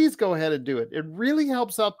 Please go ahead and do it. It really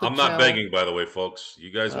helps out the channel. I'm not begging, by the way, folks. You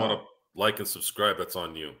guys want to like and subscribe, that's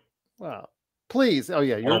on you. Wow. Please. Oh,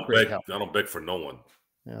 yeah, you're a great help. I don't beg for no one.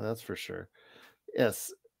 Yeah, that's for sure.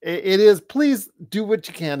 Yes, it is. Please do what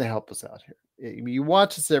you can to help us out here. You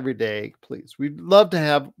watch us every day, please. We'd love to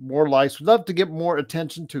have more likes. We'd love to get more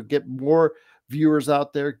attention, to get more viewers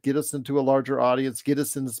out there, get us into a larger audience, get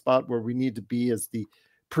us in the spot where we need to be as the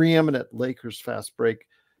preeminent Lakers Fast Break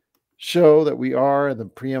show that we are, and the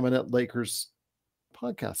preeminent Lakers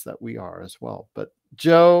podcast that we are as well. But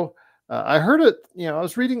Joe, I heard it, I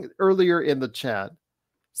was reading earlier in the chat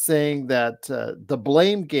saying that the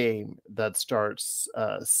blame game that starts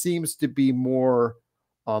seems to be more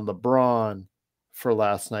on LeBron for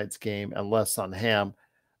last night's game and less on Ham.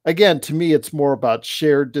 Again, to me, it's more about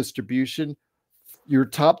shared distribution. Your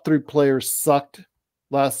top three players sucked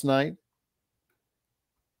last night.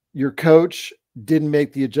 Your coach didn't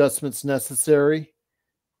make the adjustments necessary,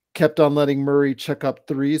 kept on letting Murray chuck up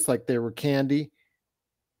threes like they were candy.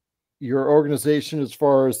 Your organization, as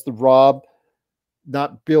far as the Rob,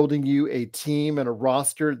 not building you a team and a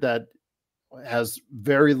roster that has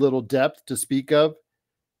very little depth to speak of.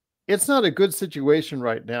 It's not a good situation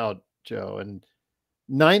right now, Joe. And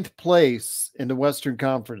 9th place in the Western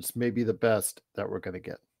Conference may be the best that we're going to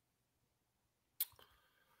get.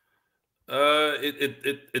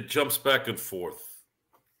 It jumps back and forth.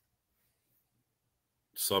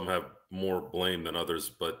 Some have more blame than others,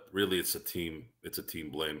 but really it's a team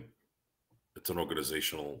blame. It's an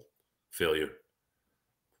organizational failure.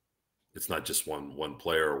 It's not just one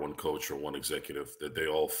player or one coach or one executive, that they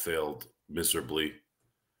all failed miserably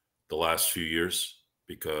the last few years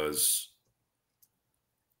because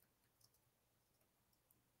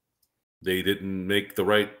They didn't make the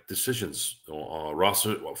right decisions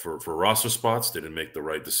roster for roster spots. They didn't make the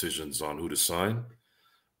right decisions on who to sign.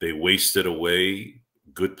 They wasted away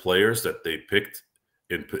good players that they picked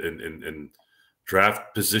in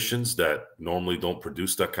draft positions that normally don't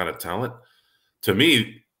produce that kind of talent. To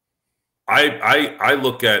me, I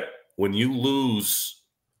look at when you lose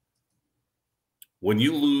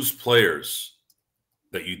players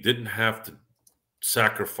that you didn't have to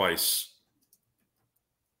sacrifice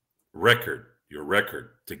your record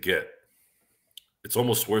to get, it's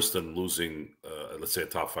almost worse than losing, let's say, a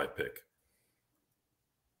top 5 pick.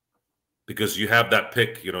 Because you have that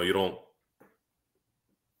pick, you don't,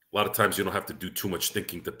 a lot of times you don't have to do too much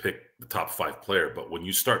thinking to pick the top 5 player. But when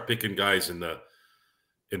you start picking guys in the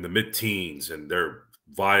mid-teens and they're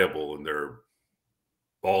viable and they're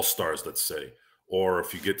all-stars, let's say, or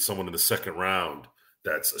if you get someone in the second round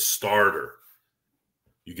that's a starter,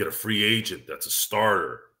 you get a free agent that's a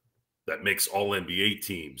starter that makes all NBA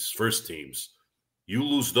teams, first teams, you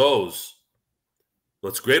lose those.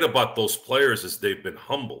 What's great about those players is they've been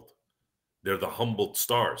humbled. They're the humbled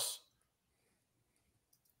stars.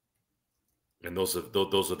 And those are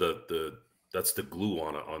the that's the glue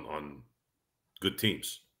on good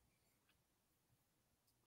teams.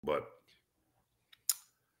 But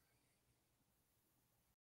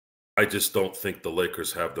I just don't think the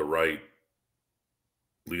Lakers have the right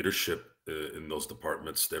leadership in those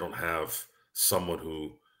departments. They don't have someone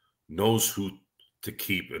who knows who to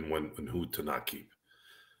keep and who to not keep.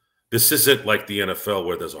 This isn't like the NFL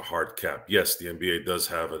where there's a hard cap. Yes, the NBA does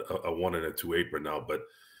have a 1 and a 2 apron now, but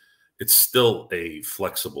it's still a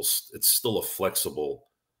flexible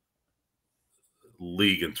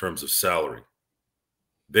league in terms of salary.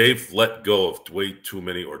 They've let go of way too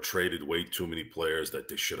many or traded way too many players that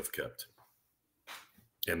they should have kept.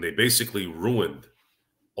 And they basically ruined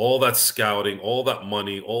all that scouting, all that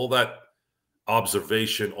money, all that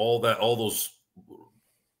observation, all those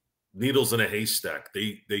needles in a haystack.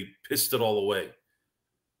 They pissed it all away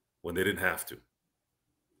when they didn't have to.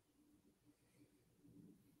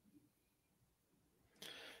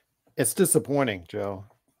 It's disappointing, Joe,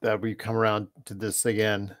 that we come around to this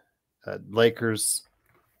again. Lakers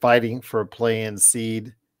fighting for a play-in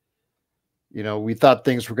seed. We thought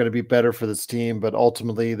things were going to be better for this team, but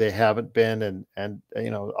ultimately they haven't been. And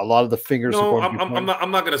a lot of the fingers. No, I'm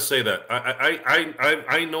not going to say that.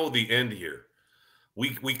 I know the end here.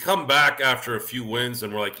 We come back after a few wins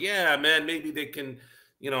and we're like, yeah, man, maybe they can,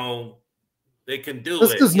 they can do it.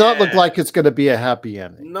 This does not look like it's going to be a happy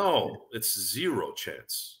ending. No, it's zero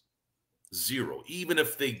chance. Zero. Even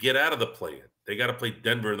if they get out of the play-in, they got to play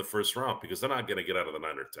Denver in the first round because they're not going to get out of the 9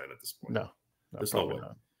 or 10 at this point. No, there's no way.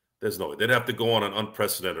 Not. There's no way. They'd have to go on an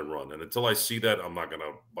unprecedented run. And until I see that, I'm not going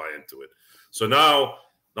to buy into it. So now,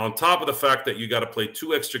 on top of the fact that you got to play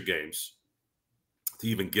 2 extra games to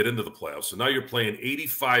even get into the playoffs. So now you're playing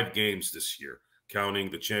 85 games this year, counting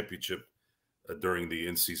the championship during the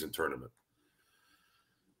in-season tournament.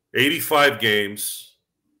 85 games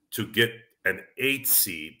to get an 8th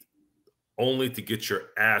seed, only to get your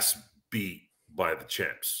ass beat by the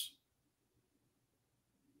champs.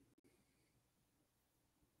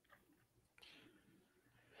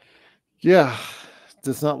 Yeah,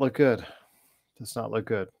 does not look good. Does not look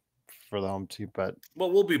good for the home team. But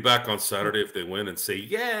well, we'll be back on Saturday if they win and say,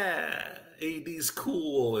 yeah, AD's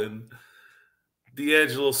cool and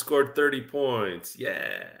D'Angelo scored 30 points.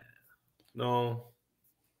 Yeah. No.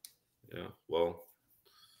 Yeah, well,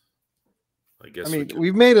 I guess.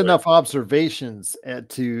 We've made enough observations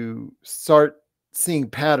to start seeing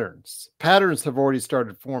patterns. Patterns have already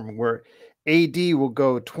started forming where AD will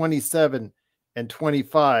go 27 and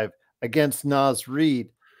 25 against Naz Reid,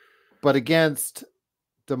 but against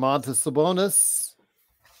Domantas Sabonis,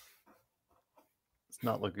 it's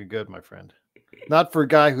not looking good, my friend. Not for a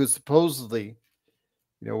guy who supposedly,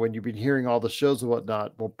 when you've been hearing all the shows and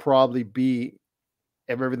whatnot, will probably be,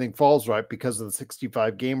 if everything falls right because of the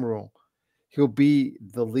 65-game rule, he'll be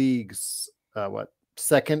the league's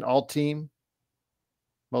second all-team,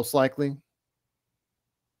 most likely.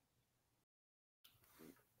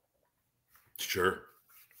 Sure.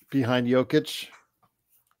 Behind Jokic.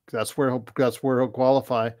 That's where he'll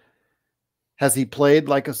qualify. Has he played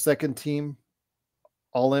like a second-team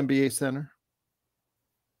All-NBA center?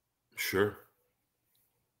 Sure.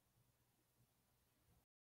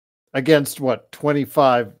 Against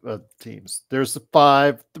 25 teams. There's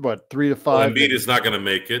 5, 3 to 5. Well, Embiid is not going to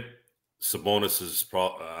make it. Sabonis is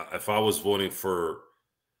if I was voting for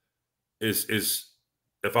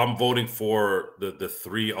if I'm voting for the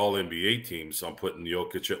 3 All NBA teams, I'm putting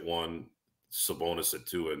Jokic at 1, Sabonis at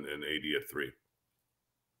 2, and AD at 3.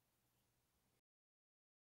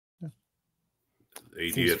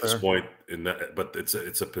 AD Seems at this fair. point in that, but it's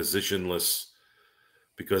a positionless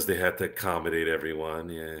because they had to accommodate everyone.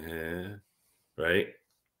 Yeah, right.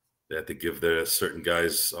 They had to give the certain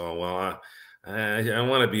guys. Oh well, I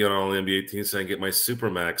want to be on all NBA teams so I can get my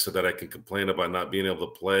supermax so that I can complain about not being able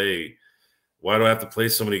to play. Why do I have to play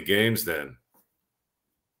so many games then?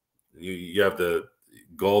 You have the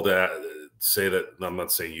goal to say that. I'm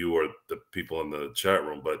not saying you or the people in the chat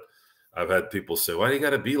room, but I've had people say, "Why do you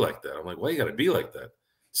got to be like that?" I'm like, "Why you got to be like that?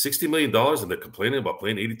 $60 million and they're complaining about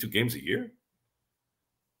playing 82 games a year?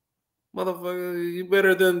 Motherfucker, you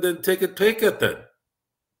better than take a pay cut then."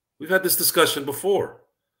 We've had this discussion before.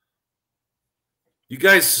 You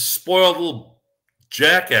guys spoiled little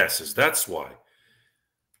jackasses. That's why.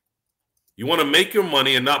 You want to make your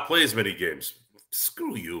money and not play as many games.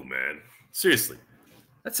 Screw you, man. Seriously.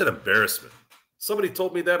 That's an embarrassment. Somebody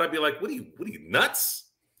told me that, I'd be like, what are you nuts?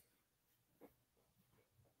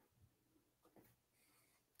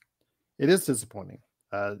 It is disappointing.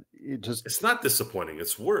 It's not disappointing.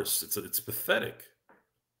 It's worse. It's pathetic.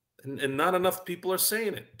 And not enough people are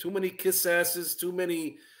saying it. Too many kiss asses, too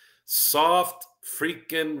many soft,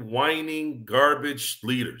 freaking, whining, garbage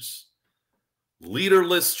leaders.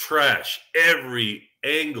 Leaderless trash, every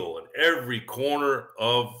angle and every corner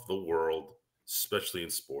of the world, especially in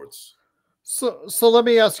sports. So let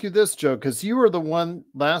me ask you this, Joe, because you were the one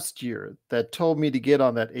last year that told me to get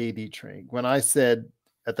on that AD train when I said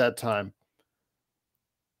at that time,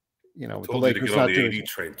 with the Told you to Lakers get on not the doing AD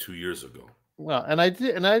train 2 years ago. well, and I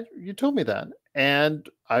did, you told me that, and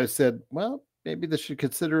I said, well, maybe they should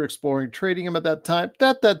consider exploring trading him at that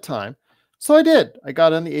time. So I did. I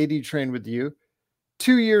got on the AD train with you.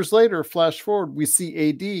 2 years later, flash forward, we see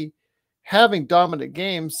AD having dominant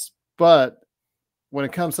games, but when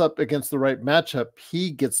it comes up against the right matchup,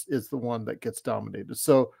 he is the one that gets dominated.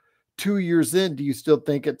 So 2 years in, do you still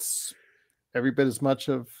think it's every bit as much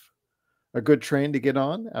of a good train to get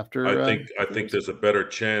on after? I think there's a better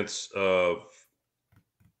chance of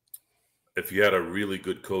if you had a really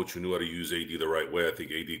good coach who knew how to use AD the right way. I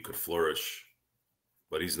think AD could flourish,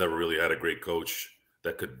 but he's never really had a great coach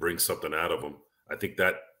that could bring something out of him. I think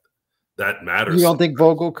that matters. You don't think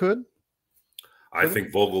Vogel could? I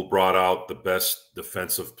think Vogel brought out the best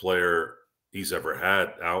defensive player he's ever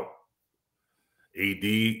had out. AD,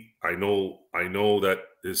 I know that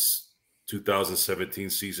his 2017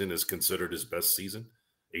 season is considered his best season.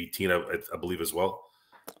 18, I believe as well.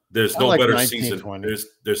 There's no better 19, season. 20.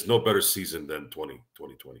 There's no better season than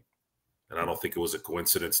 2020. And I don't think it was a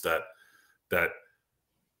coincidence that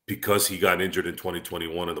because he got injured in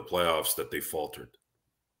 2021 in the playoffs that they faltered.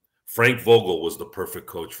 Frank Vogel was the perfect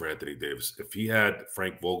coach for Anthony Davis. If he had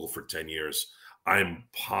Frank Vogel for 10 years, I'm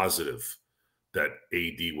positive that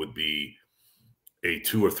AD would be a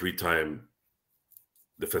 2 or 3 time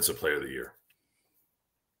defensive player of the year.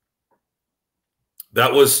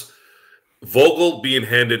 That was Vogel being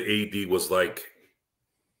handed AD was like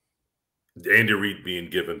Andy Reid being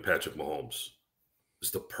given Patrick Mahomes.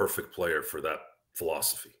 Is the perfect player for that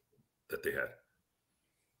philosophy that they had.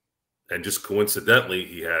 And just coincidentally,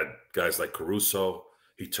 he had guys like Caruso.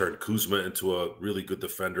 He turned Kuzma into a really good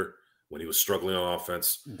defender when he was struggling on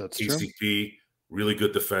offense. That's KCP, true. really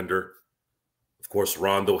good defender. Of course,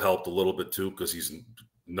 Rondo helped a little bit too because he's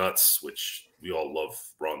nuts, which we all love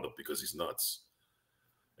Rondo because he's nuts.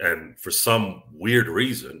 And for some weird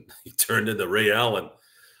reason, he turned into Ray Allen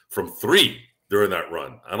from 3 during that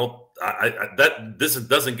run. This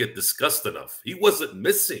doesn't get discussed enough. He wasn't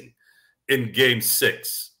missing in Game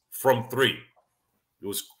 6 from 3. It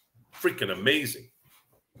was freaking amazing.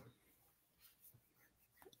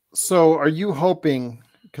 So are you hoping,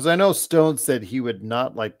 because I know Stone said he would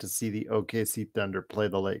not like to see the OKC Thunder play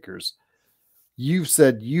the Lakers. You've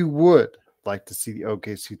said you would like to see the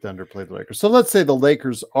OKC Thunder play the Lakers. So let's say the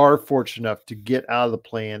Lakers are fortunate enough to get out of the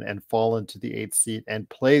play-in and fall into the 8th seed and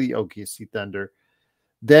play the OKC Thunder.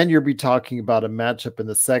 Then you'll be talking about a matchup in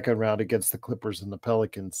the second round against the Clippers and the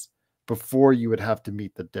Pelicans before you would have to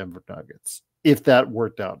meet the Denver Nuggets, if that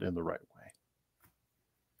worked out in the right way.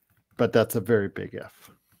 But that's a very big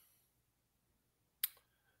if.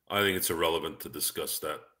 I think it's irrelevant to discuss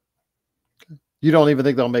that. You don't even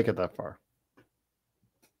think they'll make it that far?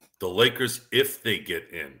 The Lakers, if they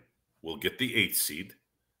get in, will get the 8th seed,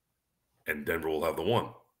 and Denver will have the 1.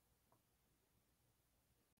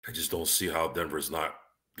 I just don't see how Denver's not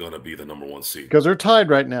going to be the number 1 seed. Because they're tied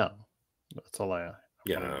right now. That's all I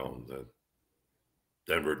Yeah, I know.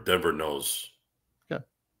 Denver knows. Yeah.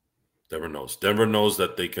 Denver knows. Denver knows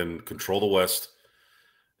that they can control the West.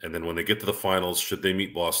 And then when they get to the finals, should they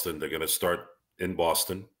meet Boston, they're going to start in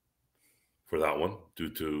Boston for that one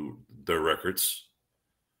due to their records.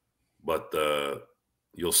 But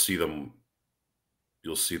you'll see them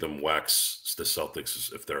wax the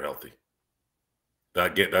Celtics if they're healthy.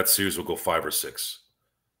 That series will go 5 or 6.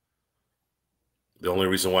 The only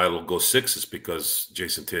reason why it'll go 6 is because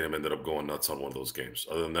Jason Tatum ended up going nuts on one of those games.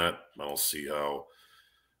 Other than that, I don't see how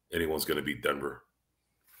anyone's going to beat Denver.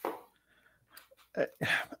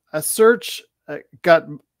 A search got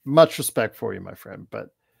much respect for you, my friend, but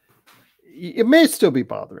it may still be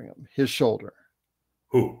bothering him, his shoulder.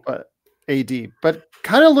 Who? But AD. But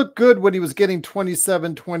kind of looked good when he was getting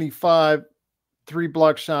 27, 25, 3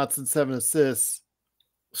 block shots and 7 assists.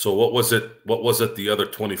 So what was it the other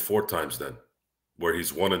 24 times then? Where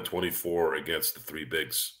he's 1 and 24 against the 3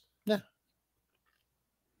 bigs. Yeah.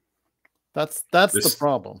 That's the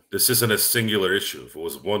problem. This isn't a singular issue. If it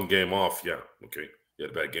was one game off, yeah, okay. He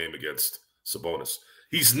had a bad game against Sabonis.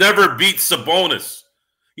 He's never beat Sabonis.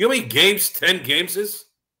 You know how many games 10 games is?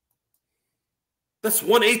 That's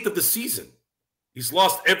 1/8 of the season. He's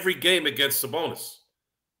lost every game against Sabonis.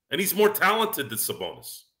 And he's more talented than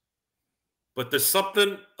Sabonis. But there's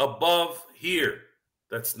something above here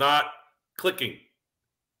that's not clicking.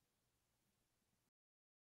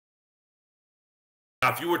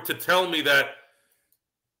 Now, if you were to tell me that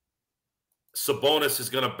Sabonis is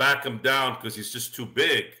going to back him down because he's just too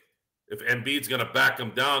big, if Embiid's going to back him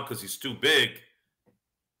down because he's too big,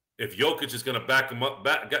 if Jokic is going to back him up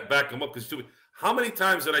because he's too big, how many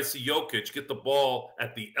times did I see Jokic get the ball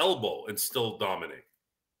at the elbow and still dominate?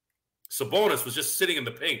 Sabonis was just sitting in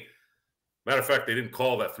the paint. Matter of fact, they didn't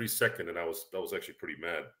call that 3-second, and that was actually pretty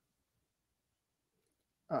mad.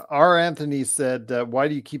 R. Anthony said, why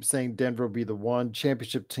do you keep saying Denver will be the one?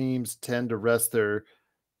 Championship teams tend to rest their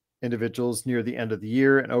individuals near the end of the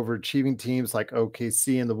year, and overachieving teams like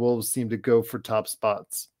OKC and the Wolves seem to go for top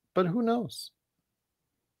spots. But who knows?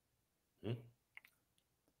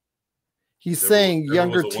 He's saying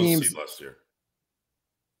younger teams. Last year.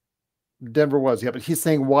 Denver was, yeah, but he's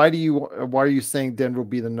saying, why are you saying Denver will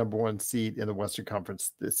be the number 1 seed in the Western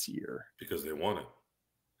Conference this year? Because they won it.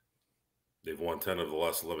 They've won 10 of the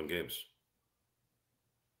last 11 games.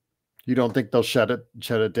 You don't think they'll shut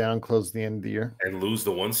it down, close the end of the year, and lose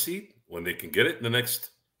the 1 seed when they can get it in the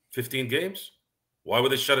next 15 games? Why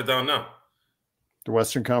would they shut it down now? The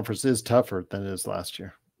Western Conference is tougher than it is last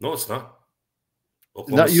year. No, it's not.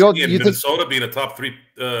 Minnesota being a top 3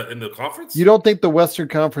 in the conference? You don't think the Western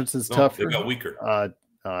Conference is tougher? They got weaker.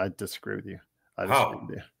 I disagree with you. How?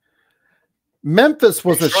 Memphis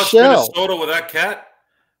was a shell. Minnesota with that cat?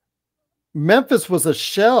 Memphis was a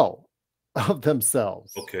shell of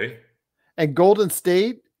themselves. Okay. And Golden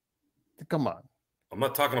State, come on. I'm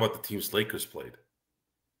not talking about the teams Lakers played.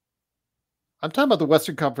 I'm talking about the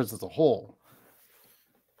Western Conference as a whole.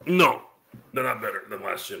 No, they're not better than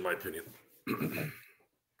last year, in my opinion.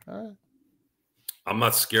 All right. I'm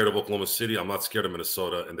not scared of Oklahoma City. I'm not scared of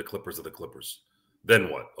Minnesota, and the Clippers are the Clippers. Then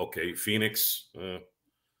what? Okay, Phoenix,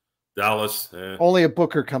 Dallas. Only a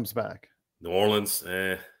Booker comes back. New Orleans.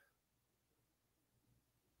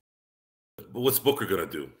 What's Booker going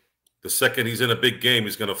to do? The second he's in a big game,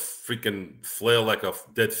 he's going to freaking flail like a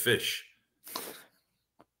dead fish.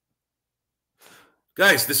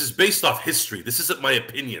 Guys, this is based off history. This isn't my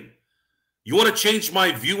opinion. You want to change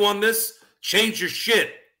my view on this? Change your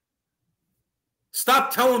shit.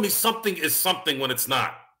 Stop telling me something is something when it's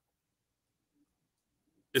not.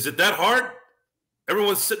 Is it that hard?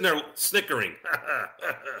 Everyone's sitting there snickering.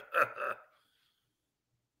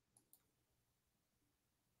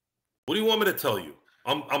 What do you want me to tell you?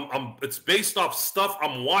 It's based off stuff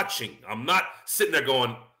I'm watching. I'm not sitting there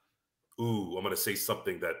going, ooh, I'm going to say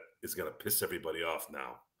something that is going to piss everybody off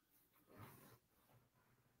now.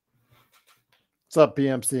 What's up,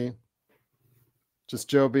 PMC? Just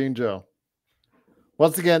Joe being Joe.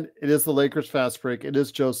 Once again, it is the Lakers Fast Break. It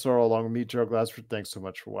is Joe Sorrell along with me, Joe Glassford. Thanks so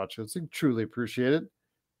much for watching. I truly appreciate it.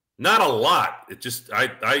 Not a lot. It just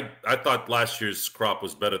I thought last year's crop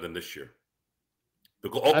was better than this year. The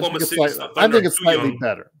Oklahoma City. I think it's slightly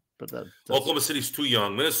better, but Oklahoma City's too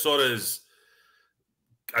young. Minnesota is.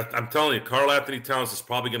 I'm telling you, Karl Anthony Towns is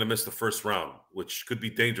probably going to miss the first round, which could be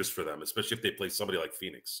dangerous for them, especially if they play somebody like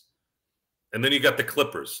Phoenix. And then you got the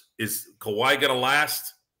Clippers. Is Kawhi going to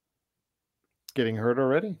last? Getting hurt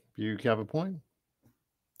already? You have a point.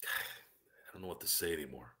 I don't know what to say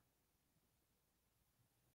anymore.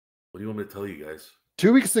 What do you want me to tell you guys?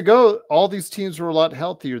 2 weeks ago, all these teams were a lot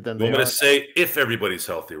healthier than they are. You want me to say if everybody's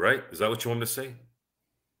healthy, right? Is that what you want me to say?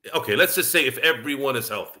 Okay, let's just say if everyone is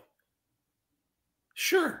healthy.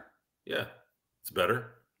 Sure. Yeah, it's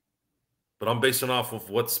better. But I'm basing off of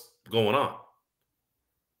what's going on.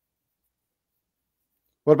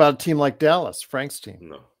 What about a team like Dallas, Frank's team?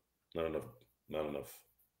 No, not enough. Not enough.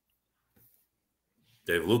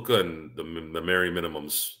 Dave, Luca and the merry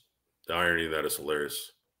minimums. The irony of that is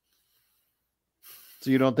hilarious. So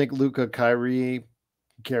you don't think Luca, Kyrie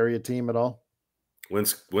carry a team at all?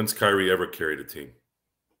 When's Kyrie ever carried a team?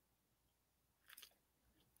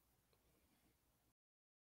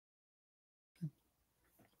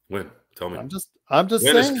 When? Tell me. I'm just When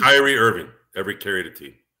saying. has Kyrie Irving ever carried a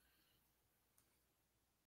team?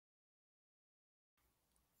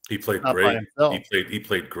 He played Not by great. himself. He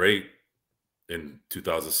played great in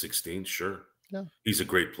 2016. Sure. Yeah. He's a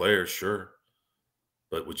great player. Sure.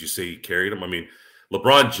 But would you say he carried him? I mean,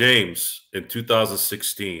 LeBron James in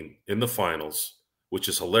 2016 in the finals, which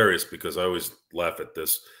is hilarious because I always laugh at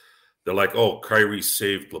this. They're like, oh, Kyrie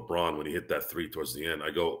saved LeBron when he hit that three towards the end.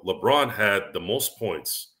 I go, LeBron had the most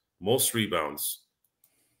points, most rebounds,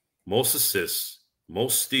 most assists,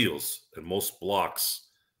 most steals, and most blocks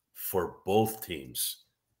for both teams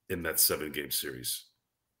in that 7-game series.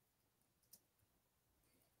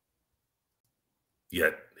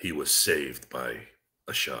 Yet he was saved by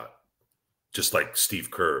a shot. Just like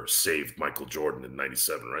Steve Kerr saved Michael Jordan in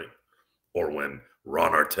 97, right? Or when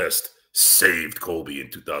Ron Artest saved Kobe in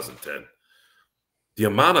 2010. The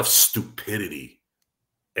amount of stupidity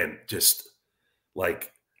and just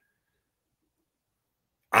like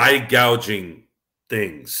eye-gouging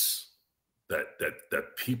things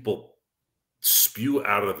that people spew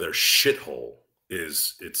out of their shithole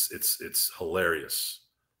is it's hilarious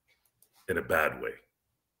in a bad way.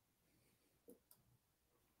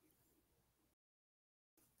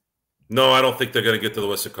 No, I don't think they're going to get to the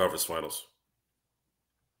Western Conference Finals.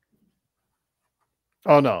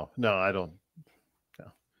 Oh no, I don't.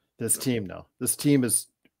 No. This team, no. This team is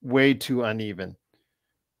way too uneven.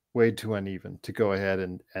 Way too uneven to go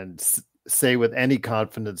ahead and say with any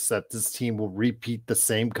confidence that this team will repeat the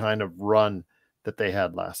same kind of run that they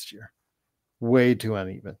had last year. Way too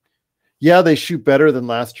uneven. Yeah, they shoot better than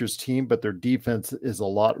last year's team, but their defense is a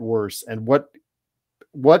lot worse. And what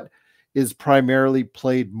is primarily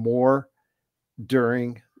played more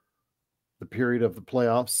during the period of the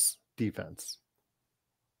playoffs? Defense.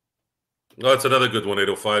 Oh, that's another good one,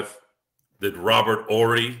 805. Did Robert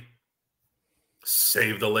Horry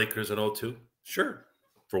save the Lakers in 02? Sure,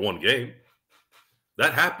 for one game.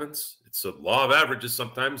 That happens. It's a law of averages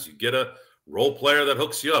sometimes. You get a role player that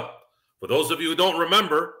hooks you up. For those of you who don't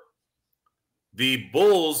remember, the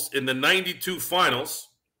Bulls in the 92 finals,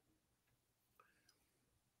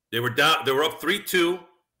 they were up 3-2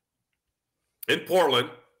 in Portland.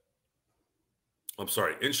 I'm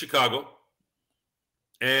sorry, in Chicago.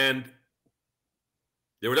 And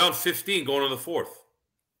they were down 15 going into the fourth.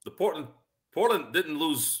 The Portland didn't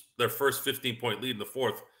lose their first 15-point lead in the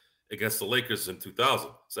fourth against the Lakers in 2000.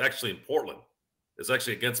 It's actually in Portland. It's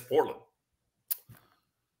actually against Portland.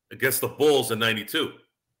 Against the Bulls in 92.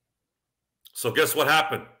 So guess what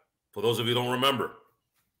happened? For those of you who don't remember,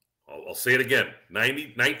 I'll say it again.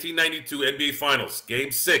 1992 NBA Finals,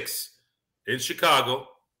 Game 6 in Chicago.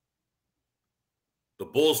 The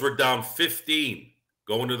Bulls were down 15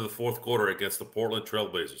 going into the fourth quarter against the Portland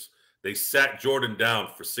Trailblazers. They sat Jordan down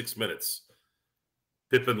for 6 minutes.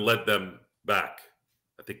 Pippen led them back.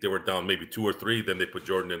 I think they were down maybe 2 or 3. Then they put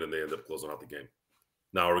Jordan in and they ended up closing out the game.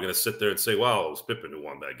 Now we're going to sit there and say, wow, it was Pippen who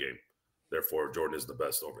won that game. Therefore, Jordan is the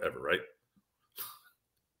best ever, right?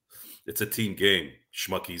 It's a team game,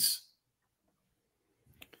 schmuckies.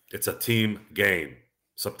 It's a team game.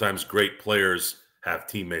 Sometimes great players have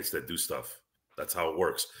teammates that do stuff. That's how it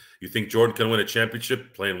works. You think Jordan can win a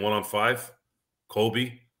championship playing 1-on-5?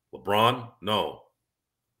 Kobe? LeBron? No.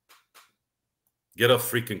 Get a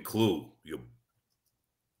freaking clue. I'm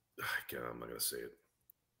not going to say it.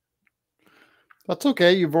 That's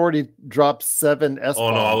okay. You've already dropped 7 S. Oh,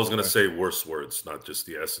 no, I was going to say worse words, not just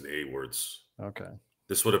the S and A words. Okay.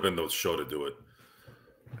 This would have been the show to do it.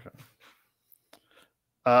 Okay.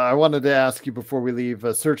 I wanted to ask you before we leave.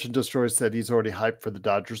 Search and Destroy said he's already hyped for the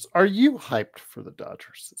Dodgers. Are you hyped for the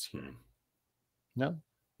Dodgers this year? No?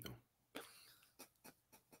 No.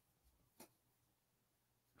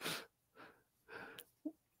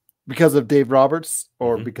 Because of Dave Roberts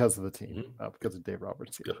or because of the team? Mm-hmm. Because of Dave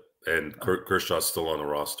Roberts. Yeah. And Kershaw's still on the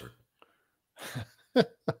roster.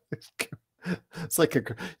 It's like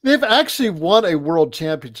they've actually won a world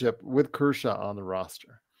championship with Kershaw on the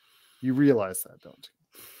roster. You realize that, don't you?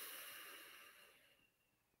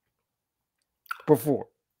 Before.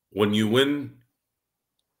 When you win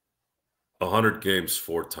 100 games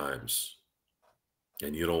 4 times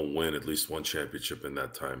and you don't win at least one championship in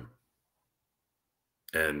that time,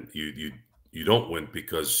 and you don't win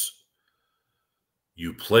because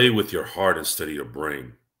you play with your heart instead of your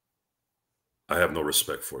brain, I have no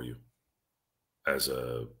respect for you as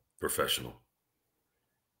a professional.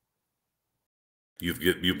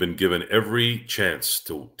 You've been given every chance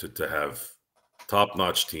to have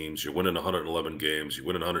top-notch teams. You're winning 111 games. You're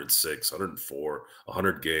winning 106, 104,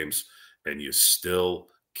 100 games, and you still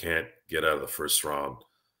can't get out of the first round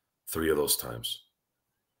 3 of those times.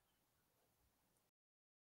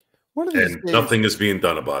 One of these And days, nothing is being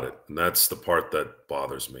done about it. And that's the part that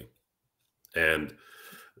bothers me. And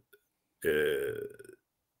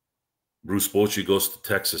Bruce Bochy goes to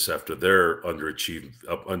Texas after their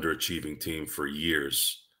underachieving team for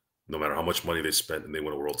years, no matter how much money they spent, and they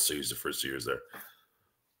win a World Series the first years there.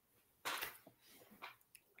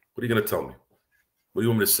 What are you going to tell me? What do you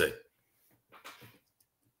want me to say?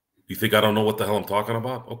 You think I don't know what the hell I'm talking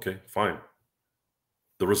about? Okay, fine.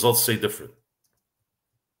 The results say different.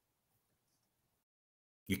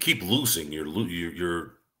 You keep losing.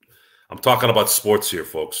 I'm talking about sports here,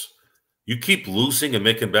 folks. You keep losing and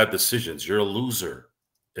making bad decisions. You're a loser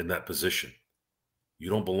in that position. You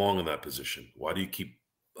don't belong in that position. Why do you keep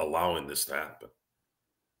allowing this to happen?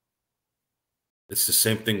 It's the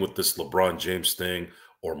same thing with this LeBron James thing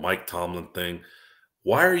or Mike Tomlin thing.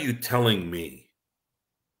 Why are you telling me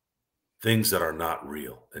things that are not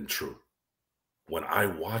real and true when I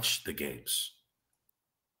watch the games?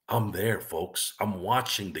 I'm there, folks. I'm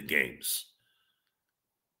watching the games.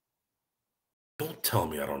 Don't tell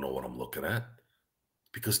me I don't know what I'm looking at,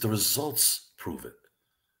 because the results prove it.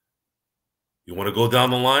 You want to go down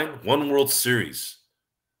the line? One World Series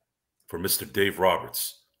for Mr. Dave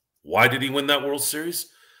Roberts. Why did he win that World Series?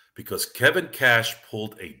 Because Kevin Cash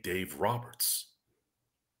pulled a Dave Roberts.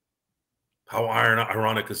 How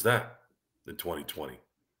ironic is that in 2020?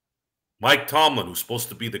 Mike Tomlin, who's supposed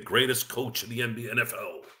to be the greatest coach in the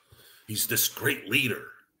NFL, he's this great leader.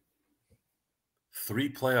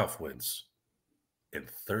 3 playoff wins in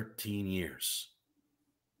 13 years.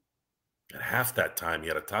 And half that time, he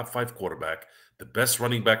had a top 5 quarterback, the best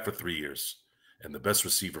running back for 3 years, and the best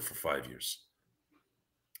receiver for 5 years.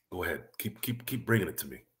 Go ahead. Keep bringing it to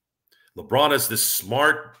me. LeBron is this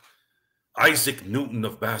smart Isaac Newton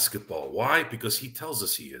of basketball. Why? Because he tells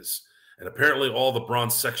us he is. And apparently all the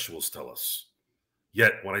bronzesexuals tell us.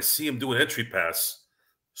 Yet when I see him do an entry pass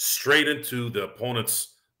straight into the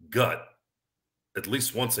opponent's gut, at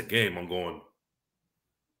least once a game, I'm going,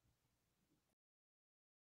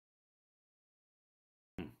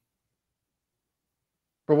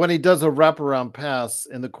 but when he does a wraparound pass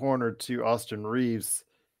in the corner to Austin Reeves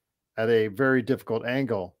at a very difficult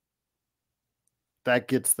angle, that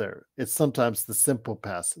gets there. It's sometimes the simple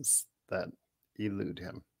passes that elude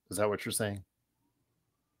him. Is that what you're saying?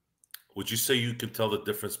 would you say you can tell the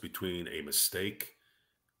difference between a mistake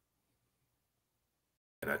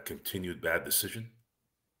and a continued bad decision?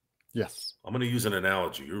 Yes. I'm going to use an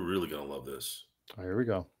analogy. You're really going to love this. Oh, here we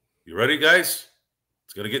go. You ready, guys?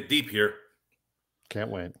 It's going to get deep here. Can't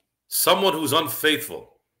wait. Someone who's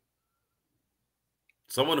unfaithful,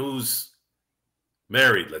 someone who's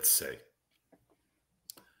married, let's say,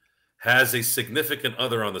 has a significant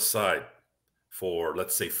other on the side for,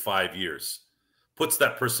 let's say, 5 years, puts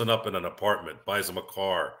that person up in an apartment, buys them a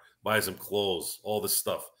car, buys them clothes, all this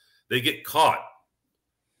stuff. They get caught.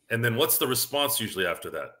 And then what's the response usually after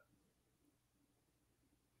that?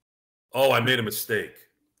 Oh, I made a mistake.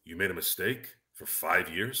 You made a mistake for 5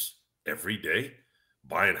 years, every day,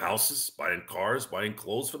 buying houses, buying cars, buying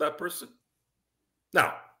clothes for that person?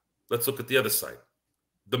 Now, let's look at the other side,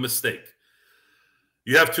 the mistake.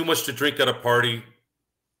 You have too much to drink at a party.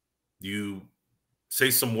 You say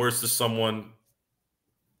some words to someone.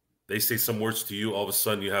 They say some words to you. All of a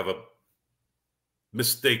sudden, you have a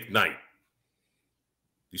mistake night.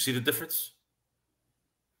 You see the difference?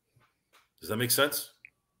 Does that make sense?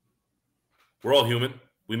 We're all human.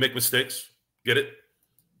 We make mistakes. Get it?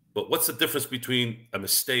 But what's the difference between a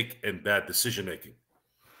mistake and bad decision making?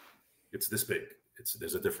 It's this big.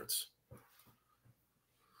 There's a difference.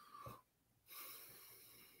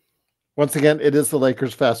 Once again, it is the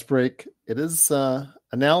Lakers Fast Break. It is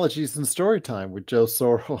analogies and story time with Joe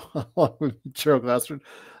Sorrell along with Gerald Glassford.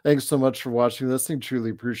 Thanks so much for watching and listening.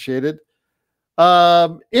 Truly appreciate it.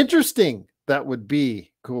 Interesting that would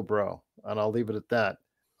be, cool, bro. And I'll leave it at that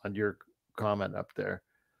on your comment up there.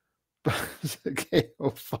 Okay,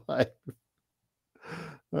 05.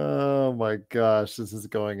 Oh my gosh, this is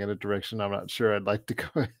going in a direction I'm not sure I'd like to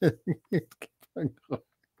go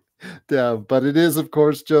down, but it is, of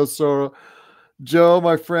course, Joe Sorrell. Joe,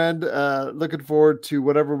 my friend, looking forward to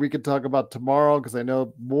whatever we can talk about tomorrow, because I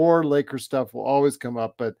know more Lakers stuff will always come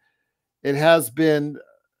up, but it has been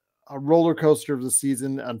a roller coaster of the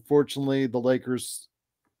season. Unfortunately, the Lakers,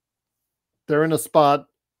 they're in a spot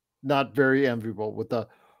not very enviable with a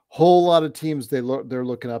whole lot of teams they're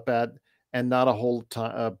looking up at and not a whole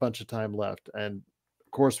bunch of time left. And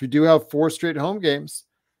Of course, we do have 4 straight home games.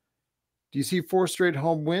 Do you see 4 straight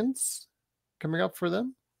home wins coming up for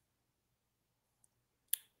them?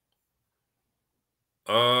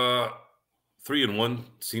 3-1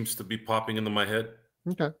 seems to be popping into my head.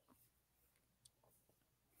 Okay.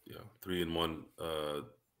 Yeah, 3-1.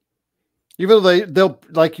 Even though they'll,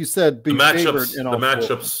 like you said, be The favored matchups, in the all 4.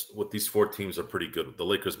 matchups with these 4 teams are pretty good. The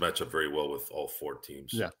Lakers match up very well with all 4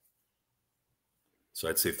 teams. Yeah. So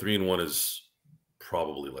I'd say 3-1 is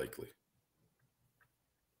probably likely.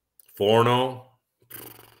 4-0.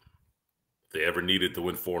 If they ever needed to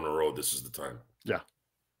win 4 in a row, this is the time. Yeah.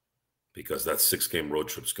 Because that 6-game road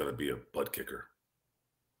trip is going to be a butt kicker.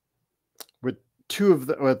 With 2 of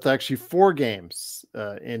the, with actually 4 games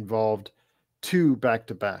involved, 2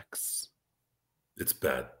 back-to-backs. It's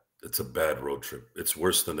bad. It's a bad road trip. It's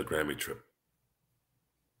worse than the Grammy trip,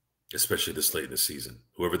 especially this late in the season.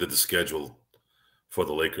 Whoever did the schedule for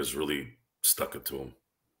the Lakers really stuck it to them.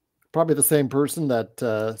 Probably the same person that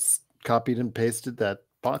copied and pasted that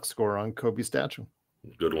box score on Kobe's statue.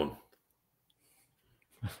 Good one.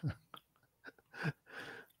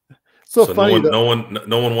 So funny. No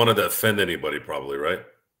one wanted to offend anybody, probably, right?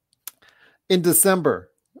 In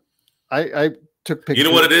December, I took pictures. You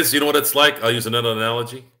know what it is? You know what it's like? I'll use another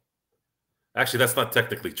analogy. Actually, that's not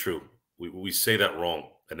technically true. We say that wrong.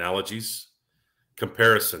 Analogies,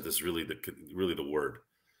 comparison is really the word.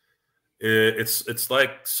 It's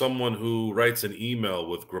like someone who writes an email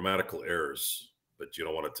with grammatical errors, but you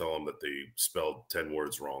don't want to tell them that they spelled 10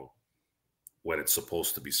 words wrong when it's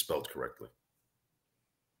supposed to be spelled correctly.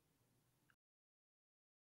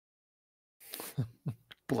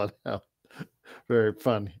 Bloodhound. Very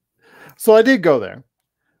funny. So I did go there.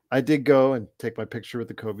 I did go and take my picture with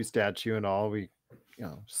the Kobe statue and all. We,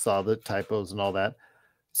 saw the typos and all that.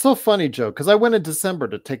 So funny, Joe, because I went in December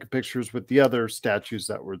to take pictures with the other statues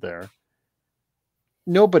that were there.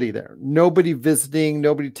 Nobody there. Nobody visiting.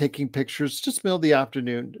 Nobody taking pictures. Just middle of the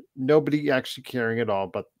afternoon. Nobody actually caring at all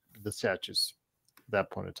about the statues at that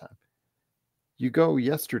point in time. You go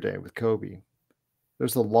yesterday with Kobe.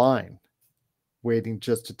 There's a line waiting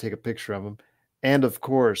just to take a picture of him. And of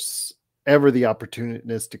course, ever the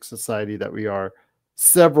opportunistic society that we are,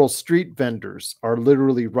 several street vendors are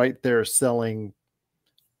literally right there selling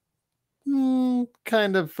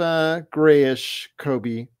kind of grayish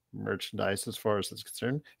Kobe merchandise as far as it's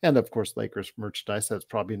concerned. And of course, Lakers merchandise that's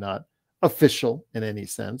probably not official in any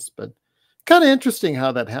sense, but kind of interesting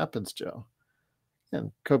how that happens, Joe.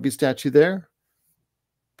 And Kobe statue there,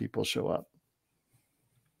 people show up.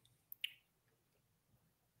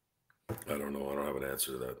 I don't know. I don't have an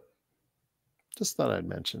answer to that. Just thought I'd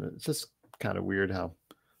mention it. It's just kind of weird how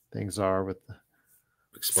things are with the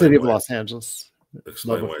city of Los Angeles.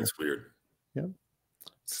 Explain why it's weird. Yeah.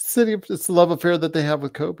 It's the love affair that they have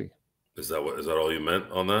with Kobe. Is that all you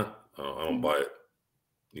meant on that? I don't buy it.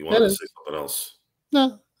 You wanted to say something else.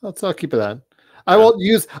 No, I'll keep it on. I won't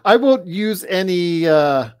use any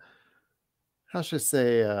how should I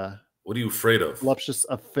say what are you afraid of? Voluptuous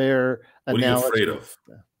affair analogy. What are you afraid of?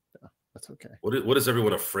 Yeah, that's okay. What is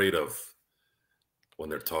everyone afraid of when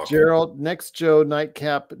they're talking? Gerald, next Joe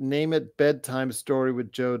nightcap, name it bedtime story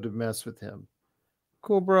with Joe to mess with him.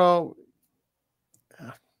 Cool, bro.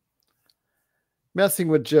 Messing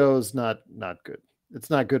with Joe is not good. It's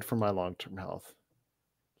not good for my long-term health.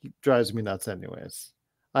 He drives me nuts anyways.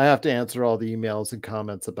 I have to answer all the emails and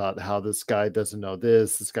comments about how this guy doesn't know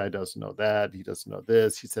this guy doesn't know that, he doesn't know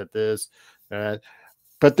this, he said this. But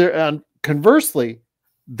conversely,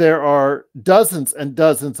 there are dozens and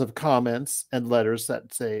dozens of comments and letters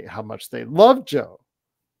that say how much they love Joe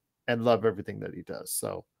and love everything that he does.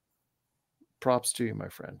 So props to you, my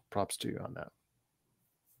friend. Props to you on that.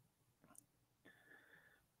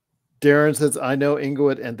 Darren says, I know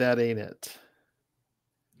Inglewood, and that ain't it.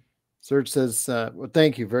 Serge says, well,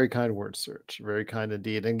 thank you. Very kind words, Serge. Very kind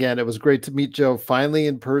indeed. And again, it was great to meet Joe finally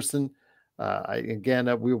in person.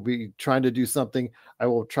 We'll be trying to do something. I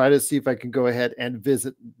will try to see if I can go ahead and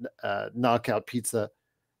visit Knockout Pizza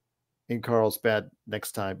in Carlsbad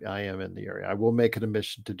next time I am in the area. I will make it a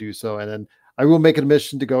mission to do so. And then I will make it a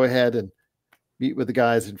mission to go ahead and meet with the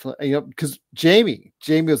guys. And, because Jamie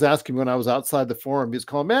was asking me when I was outside the forum, he was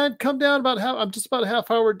calling, man, come down I'm just about a half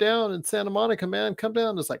hour down in Santa Monica, man, come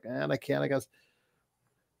down. It's like, man, I can't, I guess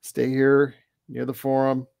stay here near the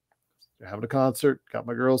forum. They're having a concert. Got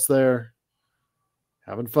my girls there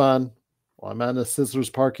having fun while I'm at the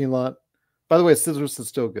Sizzlers parking lot. By the way, Sizzlers is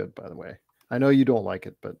still good, by the way. I know you don't like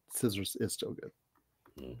it, but Sizzlers is still good.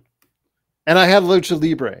 And I had Lucha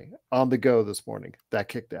Libre on the go this morning. That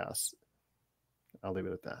kicked ass. I'll leave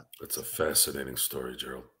it at that. It's a fascinating story,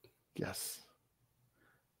 Gerald. Yes.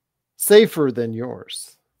 Safer than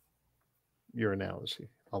yours. Your analogy.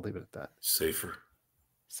 I'll leave it at that. Safer.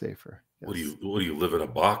 Safer. Yes. What do you live in a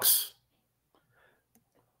box?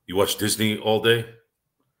 You watch Disney all day?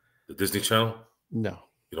 The Disney Channel? No.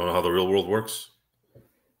 You don't know how the real world works?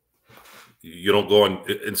 You don't go on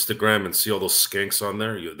Instagram and see all those skanks on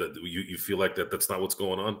there? You feel like that's not what's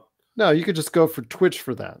going on? No, you could just go for Twitch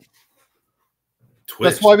for that. Twitch?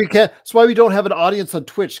 That's why we can't. That's why we don't have an audience on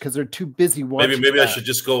Twitch, because they're too busy watching. Maybe I should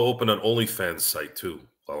just go open an OnlyFans site too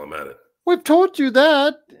while I'm at it. We've told you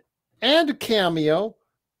that. And a Cameo.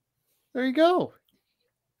 There you go.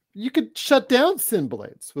 You could shut down Sin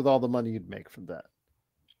Blades with all the money you'd make from that.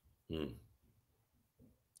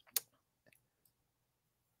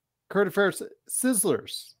 Current Affairs,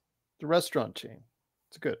 Sizzlers, the restaurant chain.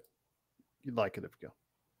 It's good. You'd like it if you go.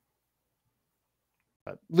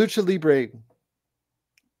 Lucha Libre,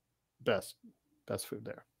 best food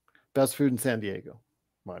there. Best food in San Diego, in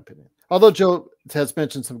my opinion. Although Joe has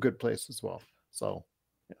mentioned some good places as well. So,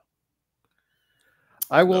 yeah.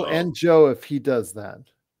 I will end Joe if he does that.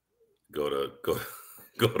 Go to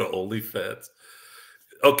OnlyFans.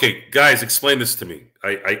 Okay, guys, explain this to me.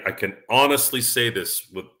 I can honestly say this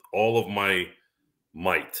with all of my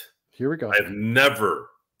might. Here we go. I've never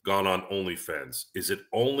gone on OnlyFans. Is it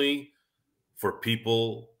only for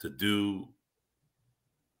people to do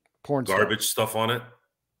porn garbage stuff on it,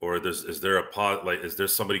 or is there a pod, like, is there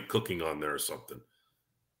somebody cooking on there or something?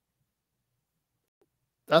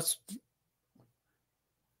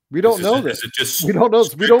 We don't know this. Is it just we don't know.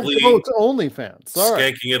 We don't know it's OnlyFans. Sorry.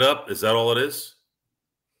 Skanking it up. Is that all it is?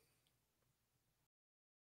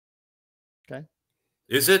 Okay.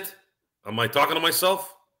 Is it? Am I talking to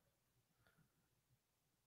myself?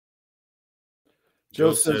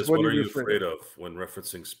 Joe says, what are you afraid of when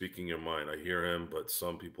referencing speaking your mind? I hear him, but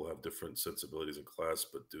some people have different sensibilities in class.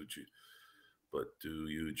 But do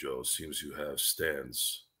you, Joe? Seems you have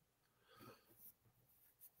stands.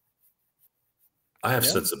 I have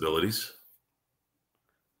sensibilities,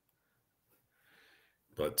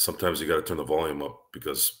 but sometimes you got to turn the volume up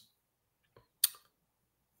because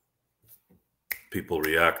people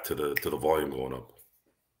react to the volume going up.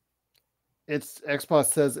 It's Xbox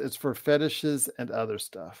says it's for fetishes and other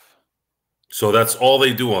stuff. So that's all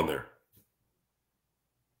they do on there.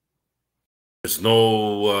 There's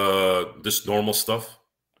no just normal stuff.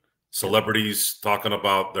 Celebrities talking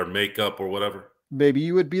about their makeup or whatever. Maybe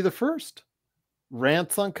you would be the first.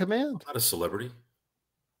 Rants on command. I'm not a celebrity.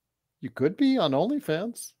 You could be on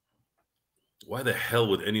OnlyFans. Why the hell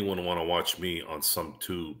would anyone want to watch me on some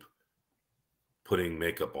tube putting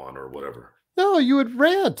makeup on or whatever? No, you would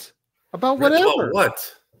rant about whatever. About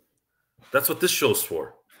what? That's what this show's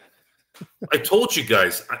for. I told you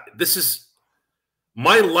guys, this is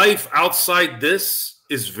my life outside this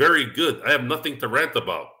is very good. I have nothing to rant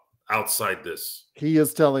about outside this. He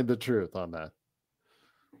is telling the truth on that.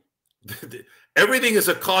 Everything is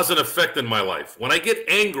a cause and effect in my life. When I get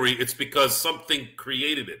angry, it's because something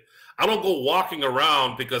created it. I don't go walking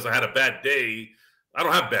around because I had a bad day. I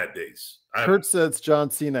don't have bad days. Kurt says John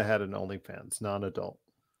Cena had an OnlyFans, non-adult.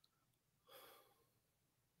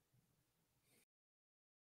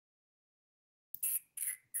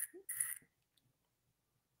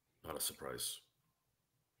 Not a surprise.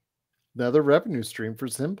 Another revenue stream for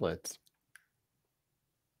Simblades.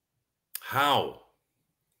 How?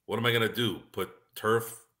 What am I going to do? Put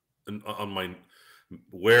turf on my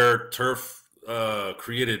wear turf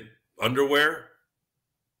created underwear?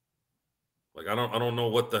 Like I don't know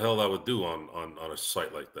what the hell I would do on a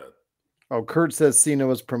site like that. Oh, Kurt says Cena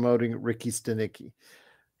was promoting Ricky Stenicki.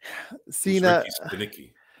 Cena,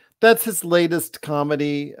 Stenicki? That's his latest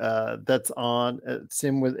comedy. That's on. It's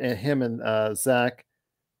him with him and Zach.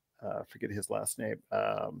 I forget his last name.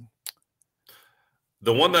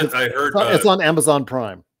 The one that I heard. It's on Amazon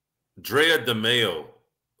Prime. Drea DeMayo.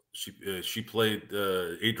 She played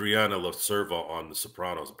Adriana La Cerva on The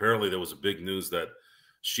Sopranos. Apparently, there was a big news that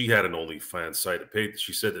she had an OnlyFans site.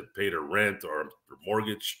 She said it paid her rent or her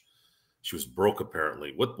mortgage. She was broke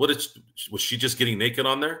apparently. Was she just getting naked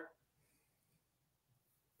on there?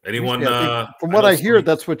 Anyone? From what I hear,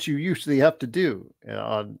 that's what you usually have to do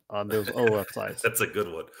on those OF sites. That's a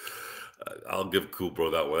good one. I'll give Cool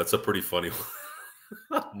Bro that one. That's a pretty funny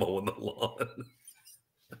one. Mowing the lawn.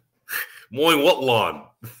 Mowing what lawn?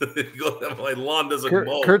 My lawn doesn't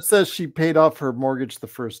mow. Kurt says she paid off her mortgage the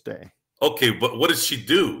first day. Okay, but what did she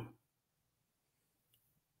do?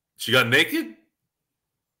 She got naked?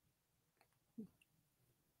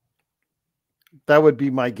 That would be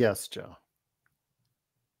my guess, Joe.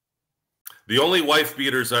 The only wife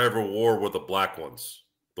beaters I ever wore were the black ones.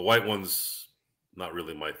 The white ones, not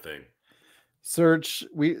really my thing. Serge,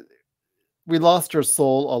 We lost our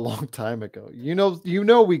soul a long time ago. You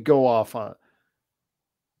know we go off on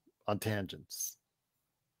tangents.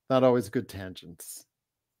 Not always good tangents.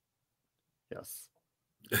 Yes.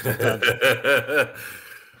 Sometimes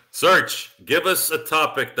Search, give us a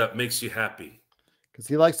topic that makes you happy. because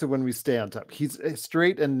he likes it when we stay on top. He's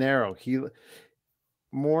straight and narrow. He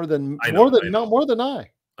more than I more know, than I no know, more than I.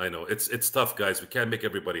 I know. It's tough, guys. We can't make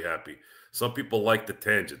everybody happy. Some people like the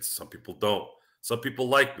tangents, some people don't. Some people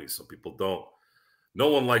like me, some people don't. No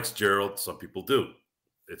one likes Gerald, some people do.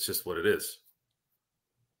 It's just what it is.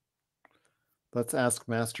 Let's ask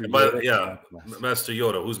Master But Yoda. yeah, Master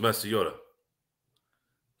Yoda. Who's Master Yoda?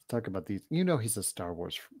 Talk about these. You know he's a Star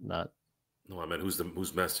Wars nut. No, I mean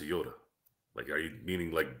who's Master Yoda? Like, are you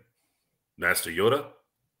meaning like Master Yoda?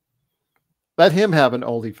 Let him have an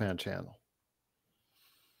OnlyFans channel.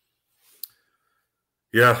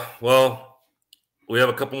 Yeah, well, we have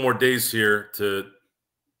a couple more days here to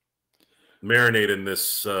marinate in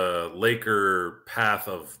this Laker path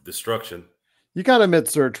of destruction. You got to admit,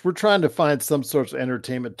 Serge, we're trying to find some sort of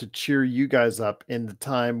entertainment to cheer you guys up in the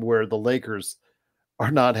time where the Lakers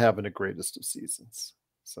are not having the greatest of seasons.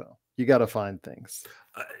 So you got to find things.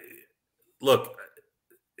 Look,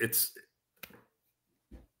 it's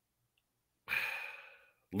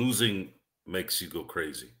losing makes you go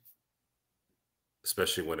crazy,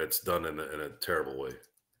 especially when it's done in a terrible way.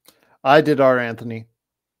 I did our Anthony.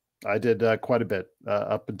 I did quite a bit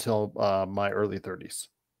up until my early 30s.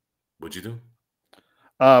 What'd you do?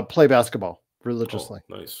 Play basketball religiously.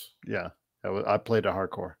 Oh, nice. Yeah, I played a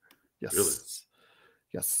hardcore. Yes. Really?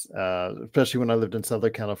 Yes, especially when I lived in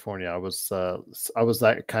Southern California. I was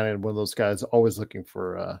that kind of one of those guys always looking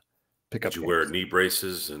for pickup. Did you wear knee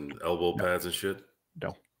braces and elbow No. pads and shit?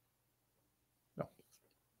 No.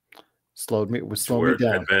 Slowed me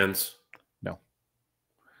down. Headbands? No.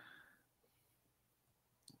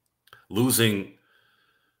 Losing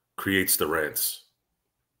creates the rants.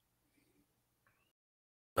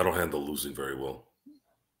 I don't handle losing very well.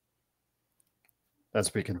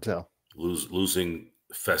 As we can tell. Losing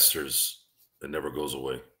festers. It never goes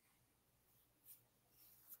away.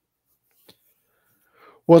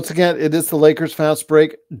 Once again, it is the Lakers fast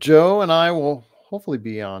break. Joe and I will hopefully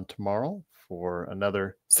be on tomorrow for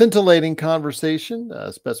another scintillating conversation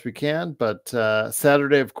as best we can. But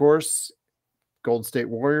Saturday, of course, Golden State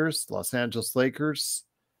Warriors, Los Angeles Lakers,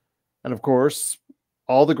 and of course,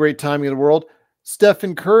 all the great timing in the world.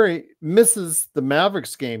 Stephen Curry misses the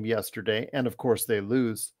Mavericks game yesterday, and of course they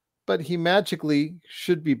lose, but he magically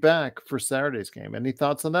should be back for Saturday's game. Any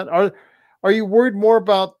thoughts on that? Are you worried more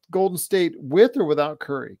about Golden State with or without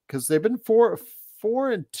Curry? Because they've been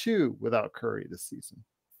 4-2 without Curry this season.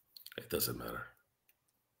 It doesn't matter.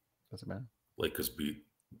 Doesn't matter. Lakers beat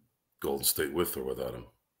Golden State with or without him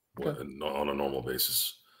Okay. on a normal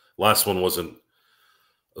basis. Last one wasn't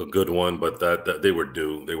a good one, but that they were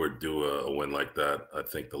due. They were due a win like that. I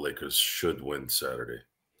think the Lakers should win Saturday.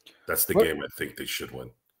 That's the game I think they should win.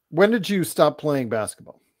 When did you stop playing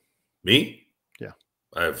basketball? Me? Yeah.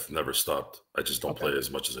 I've never stopped. I just don't play as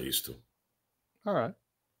much as I used to. All right.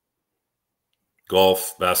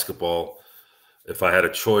 Golf, basketball. If I had a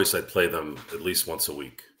choice, I'd play them at least once a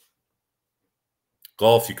week.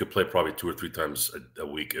 Golf, you could play probably 2 or 3 times a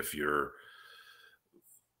week if you're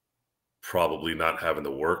probably not having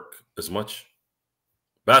to work as much.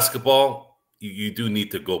 Basketball, you do need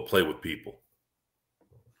to go play with people.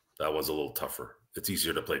 That one's a little tougher. It's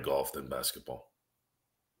easier to play golf than basketball.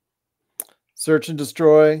 Search and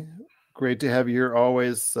Destroy. Great to have you here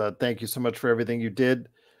always. Thank you so much for everything you did.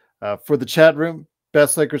 For the chat room,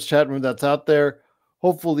 best Lakers chat room that's out there.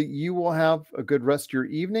 Hopefully you will have a good rest of your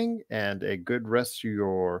evening and a good rest of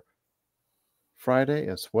your Friday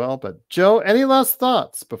as well. But Joe, any last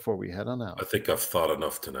thoughts before we head on out? I think I've thought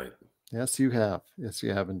enough tonight. Yes, you have. Yes,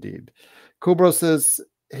 you have indeed. Kubro says,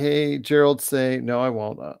 hey, Gerald, say, no, I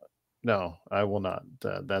won't. No, I will not.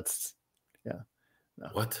 That's, yeah. No.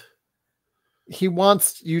 What? He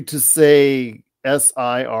wants you to say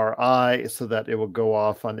SIRI so that it will go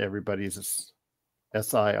off on everybody's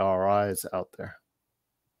SIRIs out there.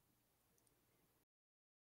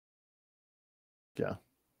 Yeah.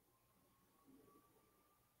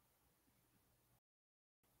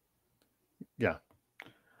 Yeah.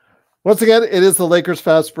 Once again, it is the Lakers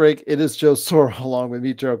fast break. It is Joe Sora along with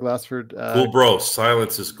me, Joe Glassford. Cool, bro.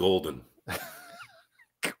 Silence is golden.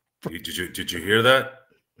 Did you hear that?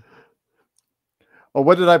 Oh,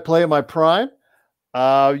 what did I play in my prime?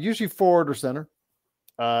 Usually forward or center.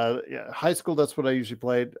 Yeah, high school, that's what I usually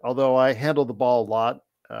played. Although I handled the ball a lot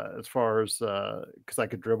as far as because I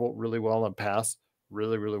could dribble really well and pass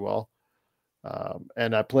really, really well.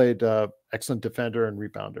 And I played excellent defender and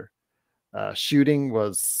rebounder. Shooting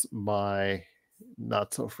was my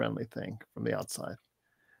not so friendly thing from the outside.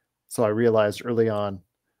 So I realized early on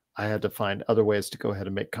I had to find other ways to go ahead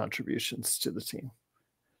and make contributions to the team.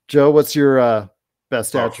 Joe, what's your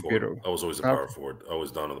best Power attribute? forward. I was always a power forward. I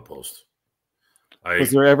was down on the post.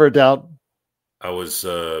 Was there ever a doubt? I was.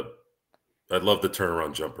 I'd love the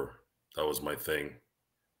turnaround jumper. That was my thing.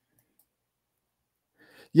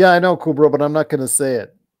 Yeah, I know, cool bro, but I'm not going to say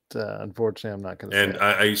it. Unfortunately, I'm not going to say it. And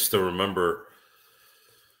I used to remember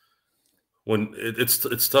when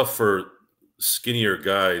it's tough for skinnier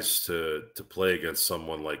guys to play against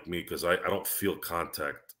someone like me because I don't feel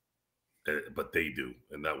contact, but they do,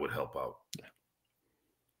 and that would help out. Yeah.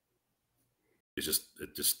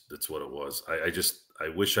 It's what it was. I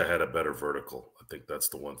wish I had a better vertical. I think that's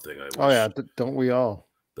the one thing I wish. Oh yeah, don't we all?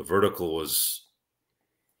 The vertical was.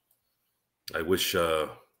 I wish.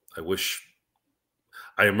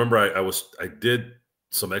 I remember I did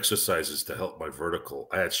some exercises to help my vertical.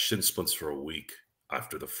 I had shin splints for a week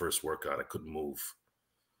after the first workout. I couldn't move.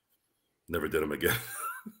 Never did them again.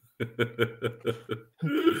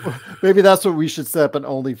 Maybe that's what we should set up an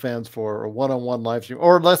OnlyFans for, a one-on-one live stream,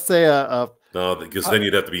 or let's say no, because then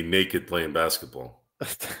you'd have to be naked playing basketball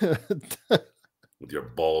with your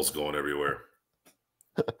balls going everywhere.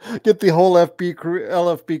 Get the whole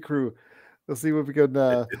LFB crew. Let's see what we can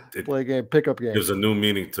play a game, pickup game. Gives a new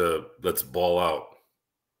meaning to let's ball out.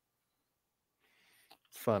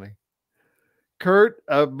 Funny. Kurt,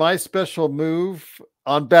 my special move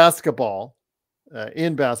on basketball,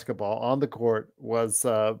 in basketball on the court, was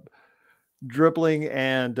dribbling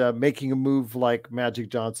and making a move like Magic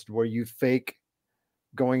Johnson, where you fake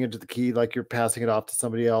going into the key like you're passing it off to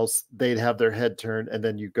somebody else. They'd have their head turned, and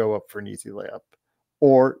then you go up for an easy layup,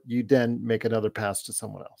 or you then make another pass to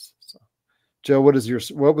someone else. So, Joe, what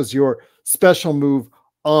was your special move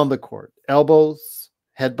on the court? Elbows,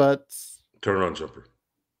 headbutts, turnaround jumper.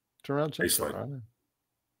 Turnaround jumper.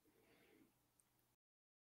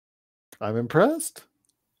 I'm impressed.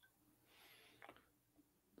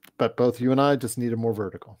 But both you and I just needed more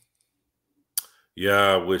vertical.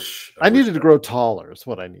 Yeah, I wish. I needed to grow taller is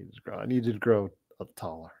what I needed to grow. I needed to grow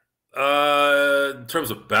taller. In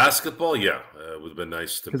terms of basketball, yeah, it would have been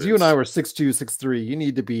nice to. Because you and I were 6'2", 6'3". You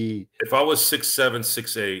need to be. If I was 6'7",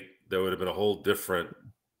 6'8", there would have been a whole different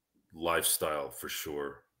lifestyle for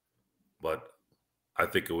sure. But I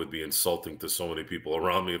think it would be insulting to so many people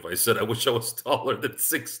around me if I said I wish I was taller than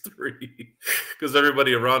 6'3", because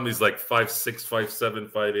everybody around me is like 5'6",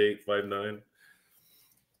 5'7", 5'8", 5'9".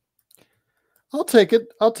 I'll take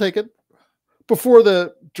it. I'll take it. Before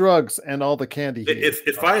the drugs and all the candy.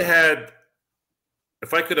 If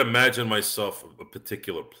I could imagine myself a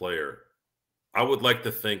particular player, I would like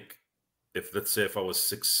to think let's say if I was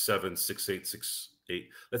 6'7", 6'8", 6'8",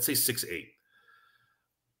 let's say 6'8",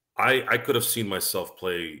 I could have seen myself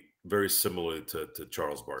play very similarly to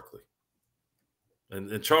Charles Barkley.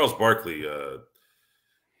 And Charles Barkley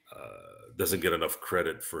doesn't get enough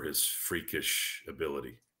credit for his freakish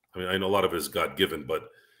ability. I mean, I know a lot of it is God-given, but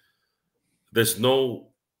there's no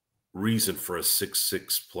reason for a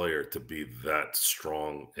 6'6" player to be that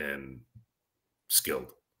strong and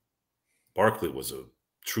skilled. Barkley was a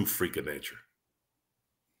true freak of nature.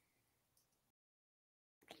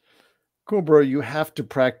 Cool, bro. You have to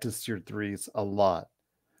practice your threes a lot.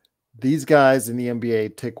 These guys in the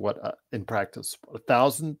NBA take what in practice?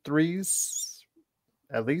 1,000 threes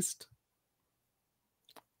at least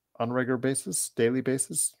on a regular basis, daily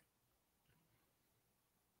basis.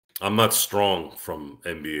 I'm not strong from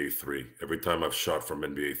NBA 3. Every time I've shot from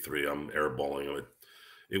NBA 3, I'm airballing it.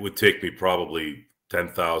 It would take me probably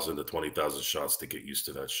 10,000 to 20,000 shots to get used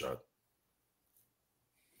to that shot.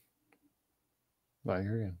 I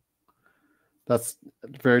hear you. That's a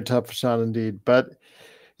very tough shot indeed. But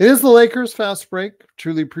it is the Lakers fast break.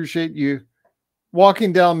 Truly appreciate you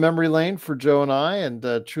walking down memory lane for Joe and I, and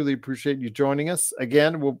truly appreciate you joining us.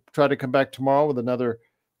 Again, we'll try to come back tomorrow with another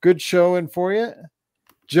good show in for you.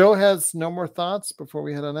 Joe has no more thoughts before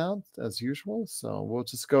we head on out, as usual. So we'll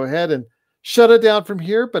just go ahead and shut it down from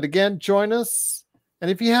here. But again, join us. And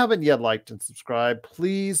if you haven't yet liked and subscribed,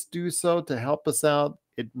 please do so to help us out.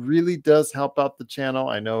 It really does help out the channel.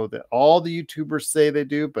 I know that all the YouTubers say they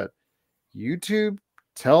do, but YouTube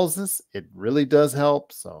tells us it really does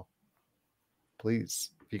help. So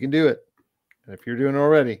please, if you can do it, and if you're doing it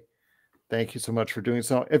already, thank you so much for doing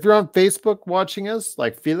so. If you're on Facebook watching us,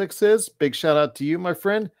 like Felix is, big shout out to you, my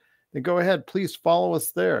friend. Then go ahead, please follow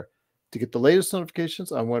us there to get the latest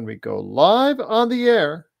notifications on when we go live on the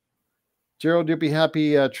air. Gerald, you'll be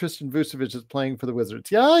happy Tristan Vucevic is playing for the Wizards.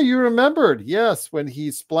 Yeah, you remembered. Yes, when he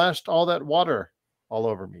splashed all that water all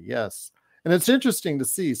over me. Yes. And it's interesting to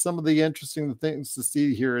see some of the interesting things to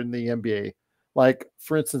see here in the NBA. Like,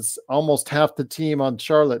 for instance, almost half the team on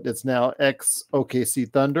Charlotte is now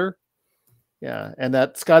ex-OKC Thunder. Yeah, and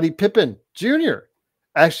that Scottie Pippen Jr.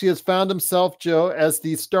 actually has found himself, Joe, as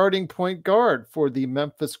the starting point guard for the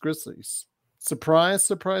Memphis Grizzlies. Surprise,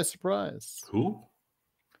 surprise, surprise. Who?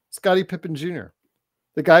 Scottie Pippen Jr.,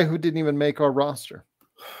 the guy who didn't even make our roster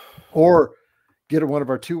or get one of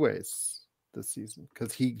our two-ways this season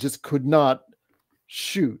because he just could not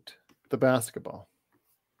shoot the basketball.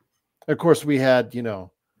 Of course, we had,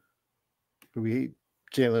 Jalen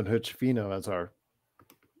Hood-Schifino as our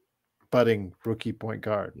budding rookie point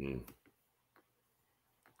guard.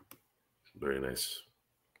 Very nice.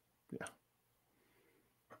 Yeah.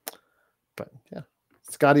 But yeah,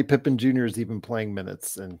 Scottie Pippen Jr. is even playing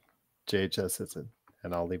minutes and JHS isn't,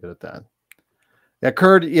 and I'll leave it at that. Yeah,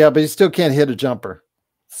 Curd, but he still can't hit a jumper.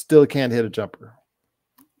 Still can't hit a jumper.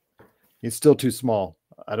 He's still too small.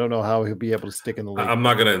 I don't know how he'll be able to stick in the league. I'm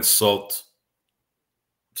not going to insult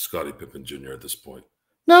Scottie Pippen Jr. at this point.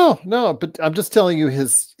 No, but I'm just telling you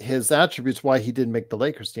his attributes why he didn't make the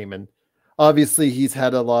Lakers team. And obviously he's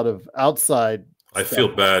had a lot of outside I stuff.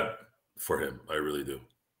 feel bad for him. I really do.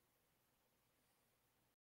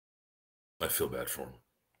 I feel bad for him.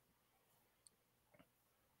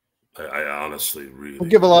 I honestly really We'll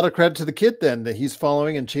give a lot of credit to the kid then that he's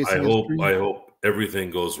following and chasing his dream. I hope everything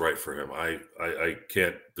goes right for him. I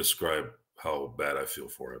can't describe how bad I feel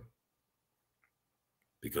for him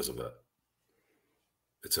because of that.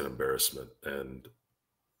 It's an embarrassment. And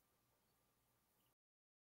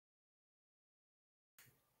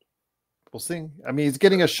we'll see. I mean, he's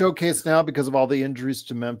getting a showcase now because of all the injuries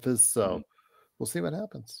to Memphis. So we'll see what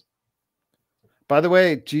happens. By the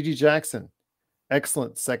way, Gigi Jackson,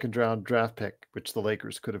 excellent second round draft pick, which the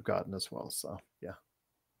Lakers could have gotten as well. So yeah,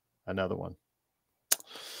 another one.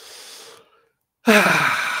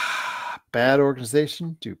 Bad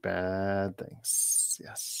organization do bad things.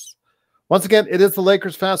 Yes. Once again, it is the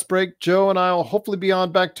Lakers Fast Break. Joe and I will hopefully be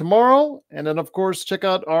on back tomorrow. And then, of course, check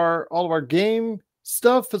out all of our game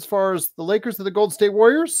stuff as far as the Lakers and the Golden State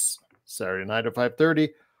Warriors. Saturday night at 5:30.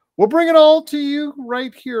 We'll bring it all to you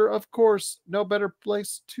right here. Of course, no better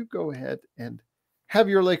place to go ahead and have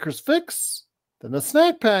your Lakers fix than the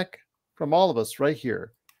snack pack from all of us right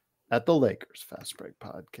here at the Lakers Fast Break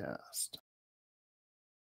Podcast.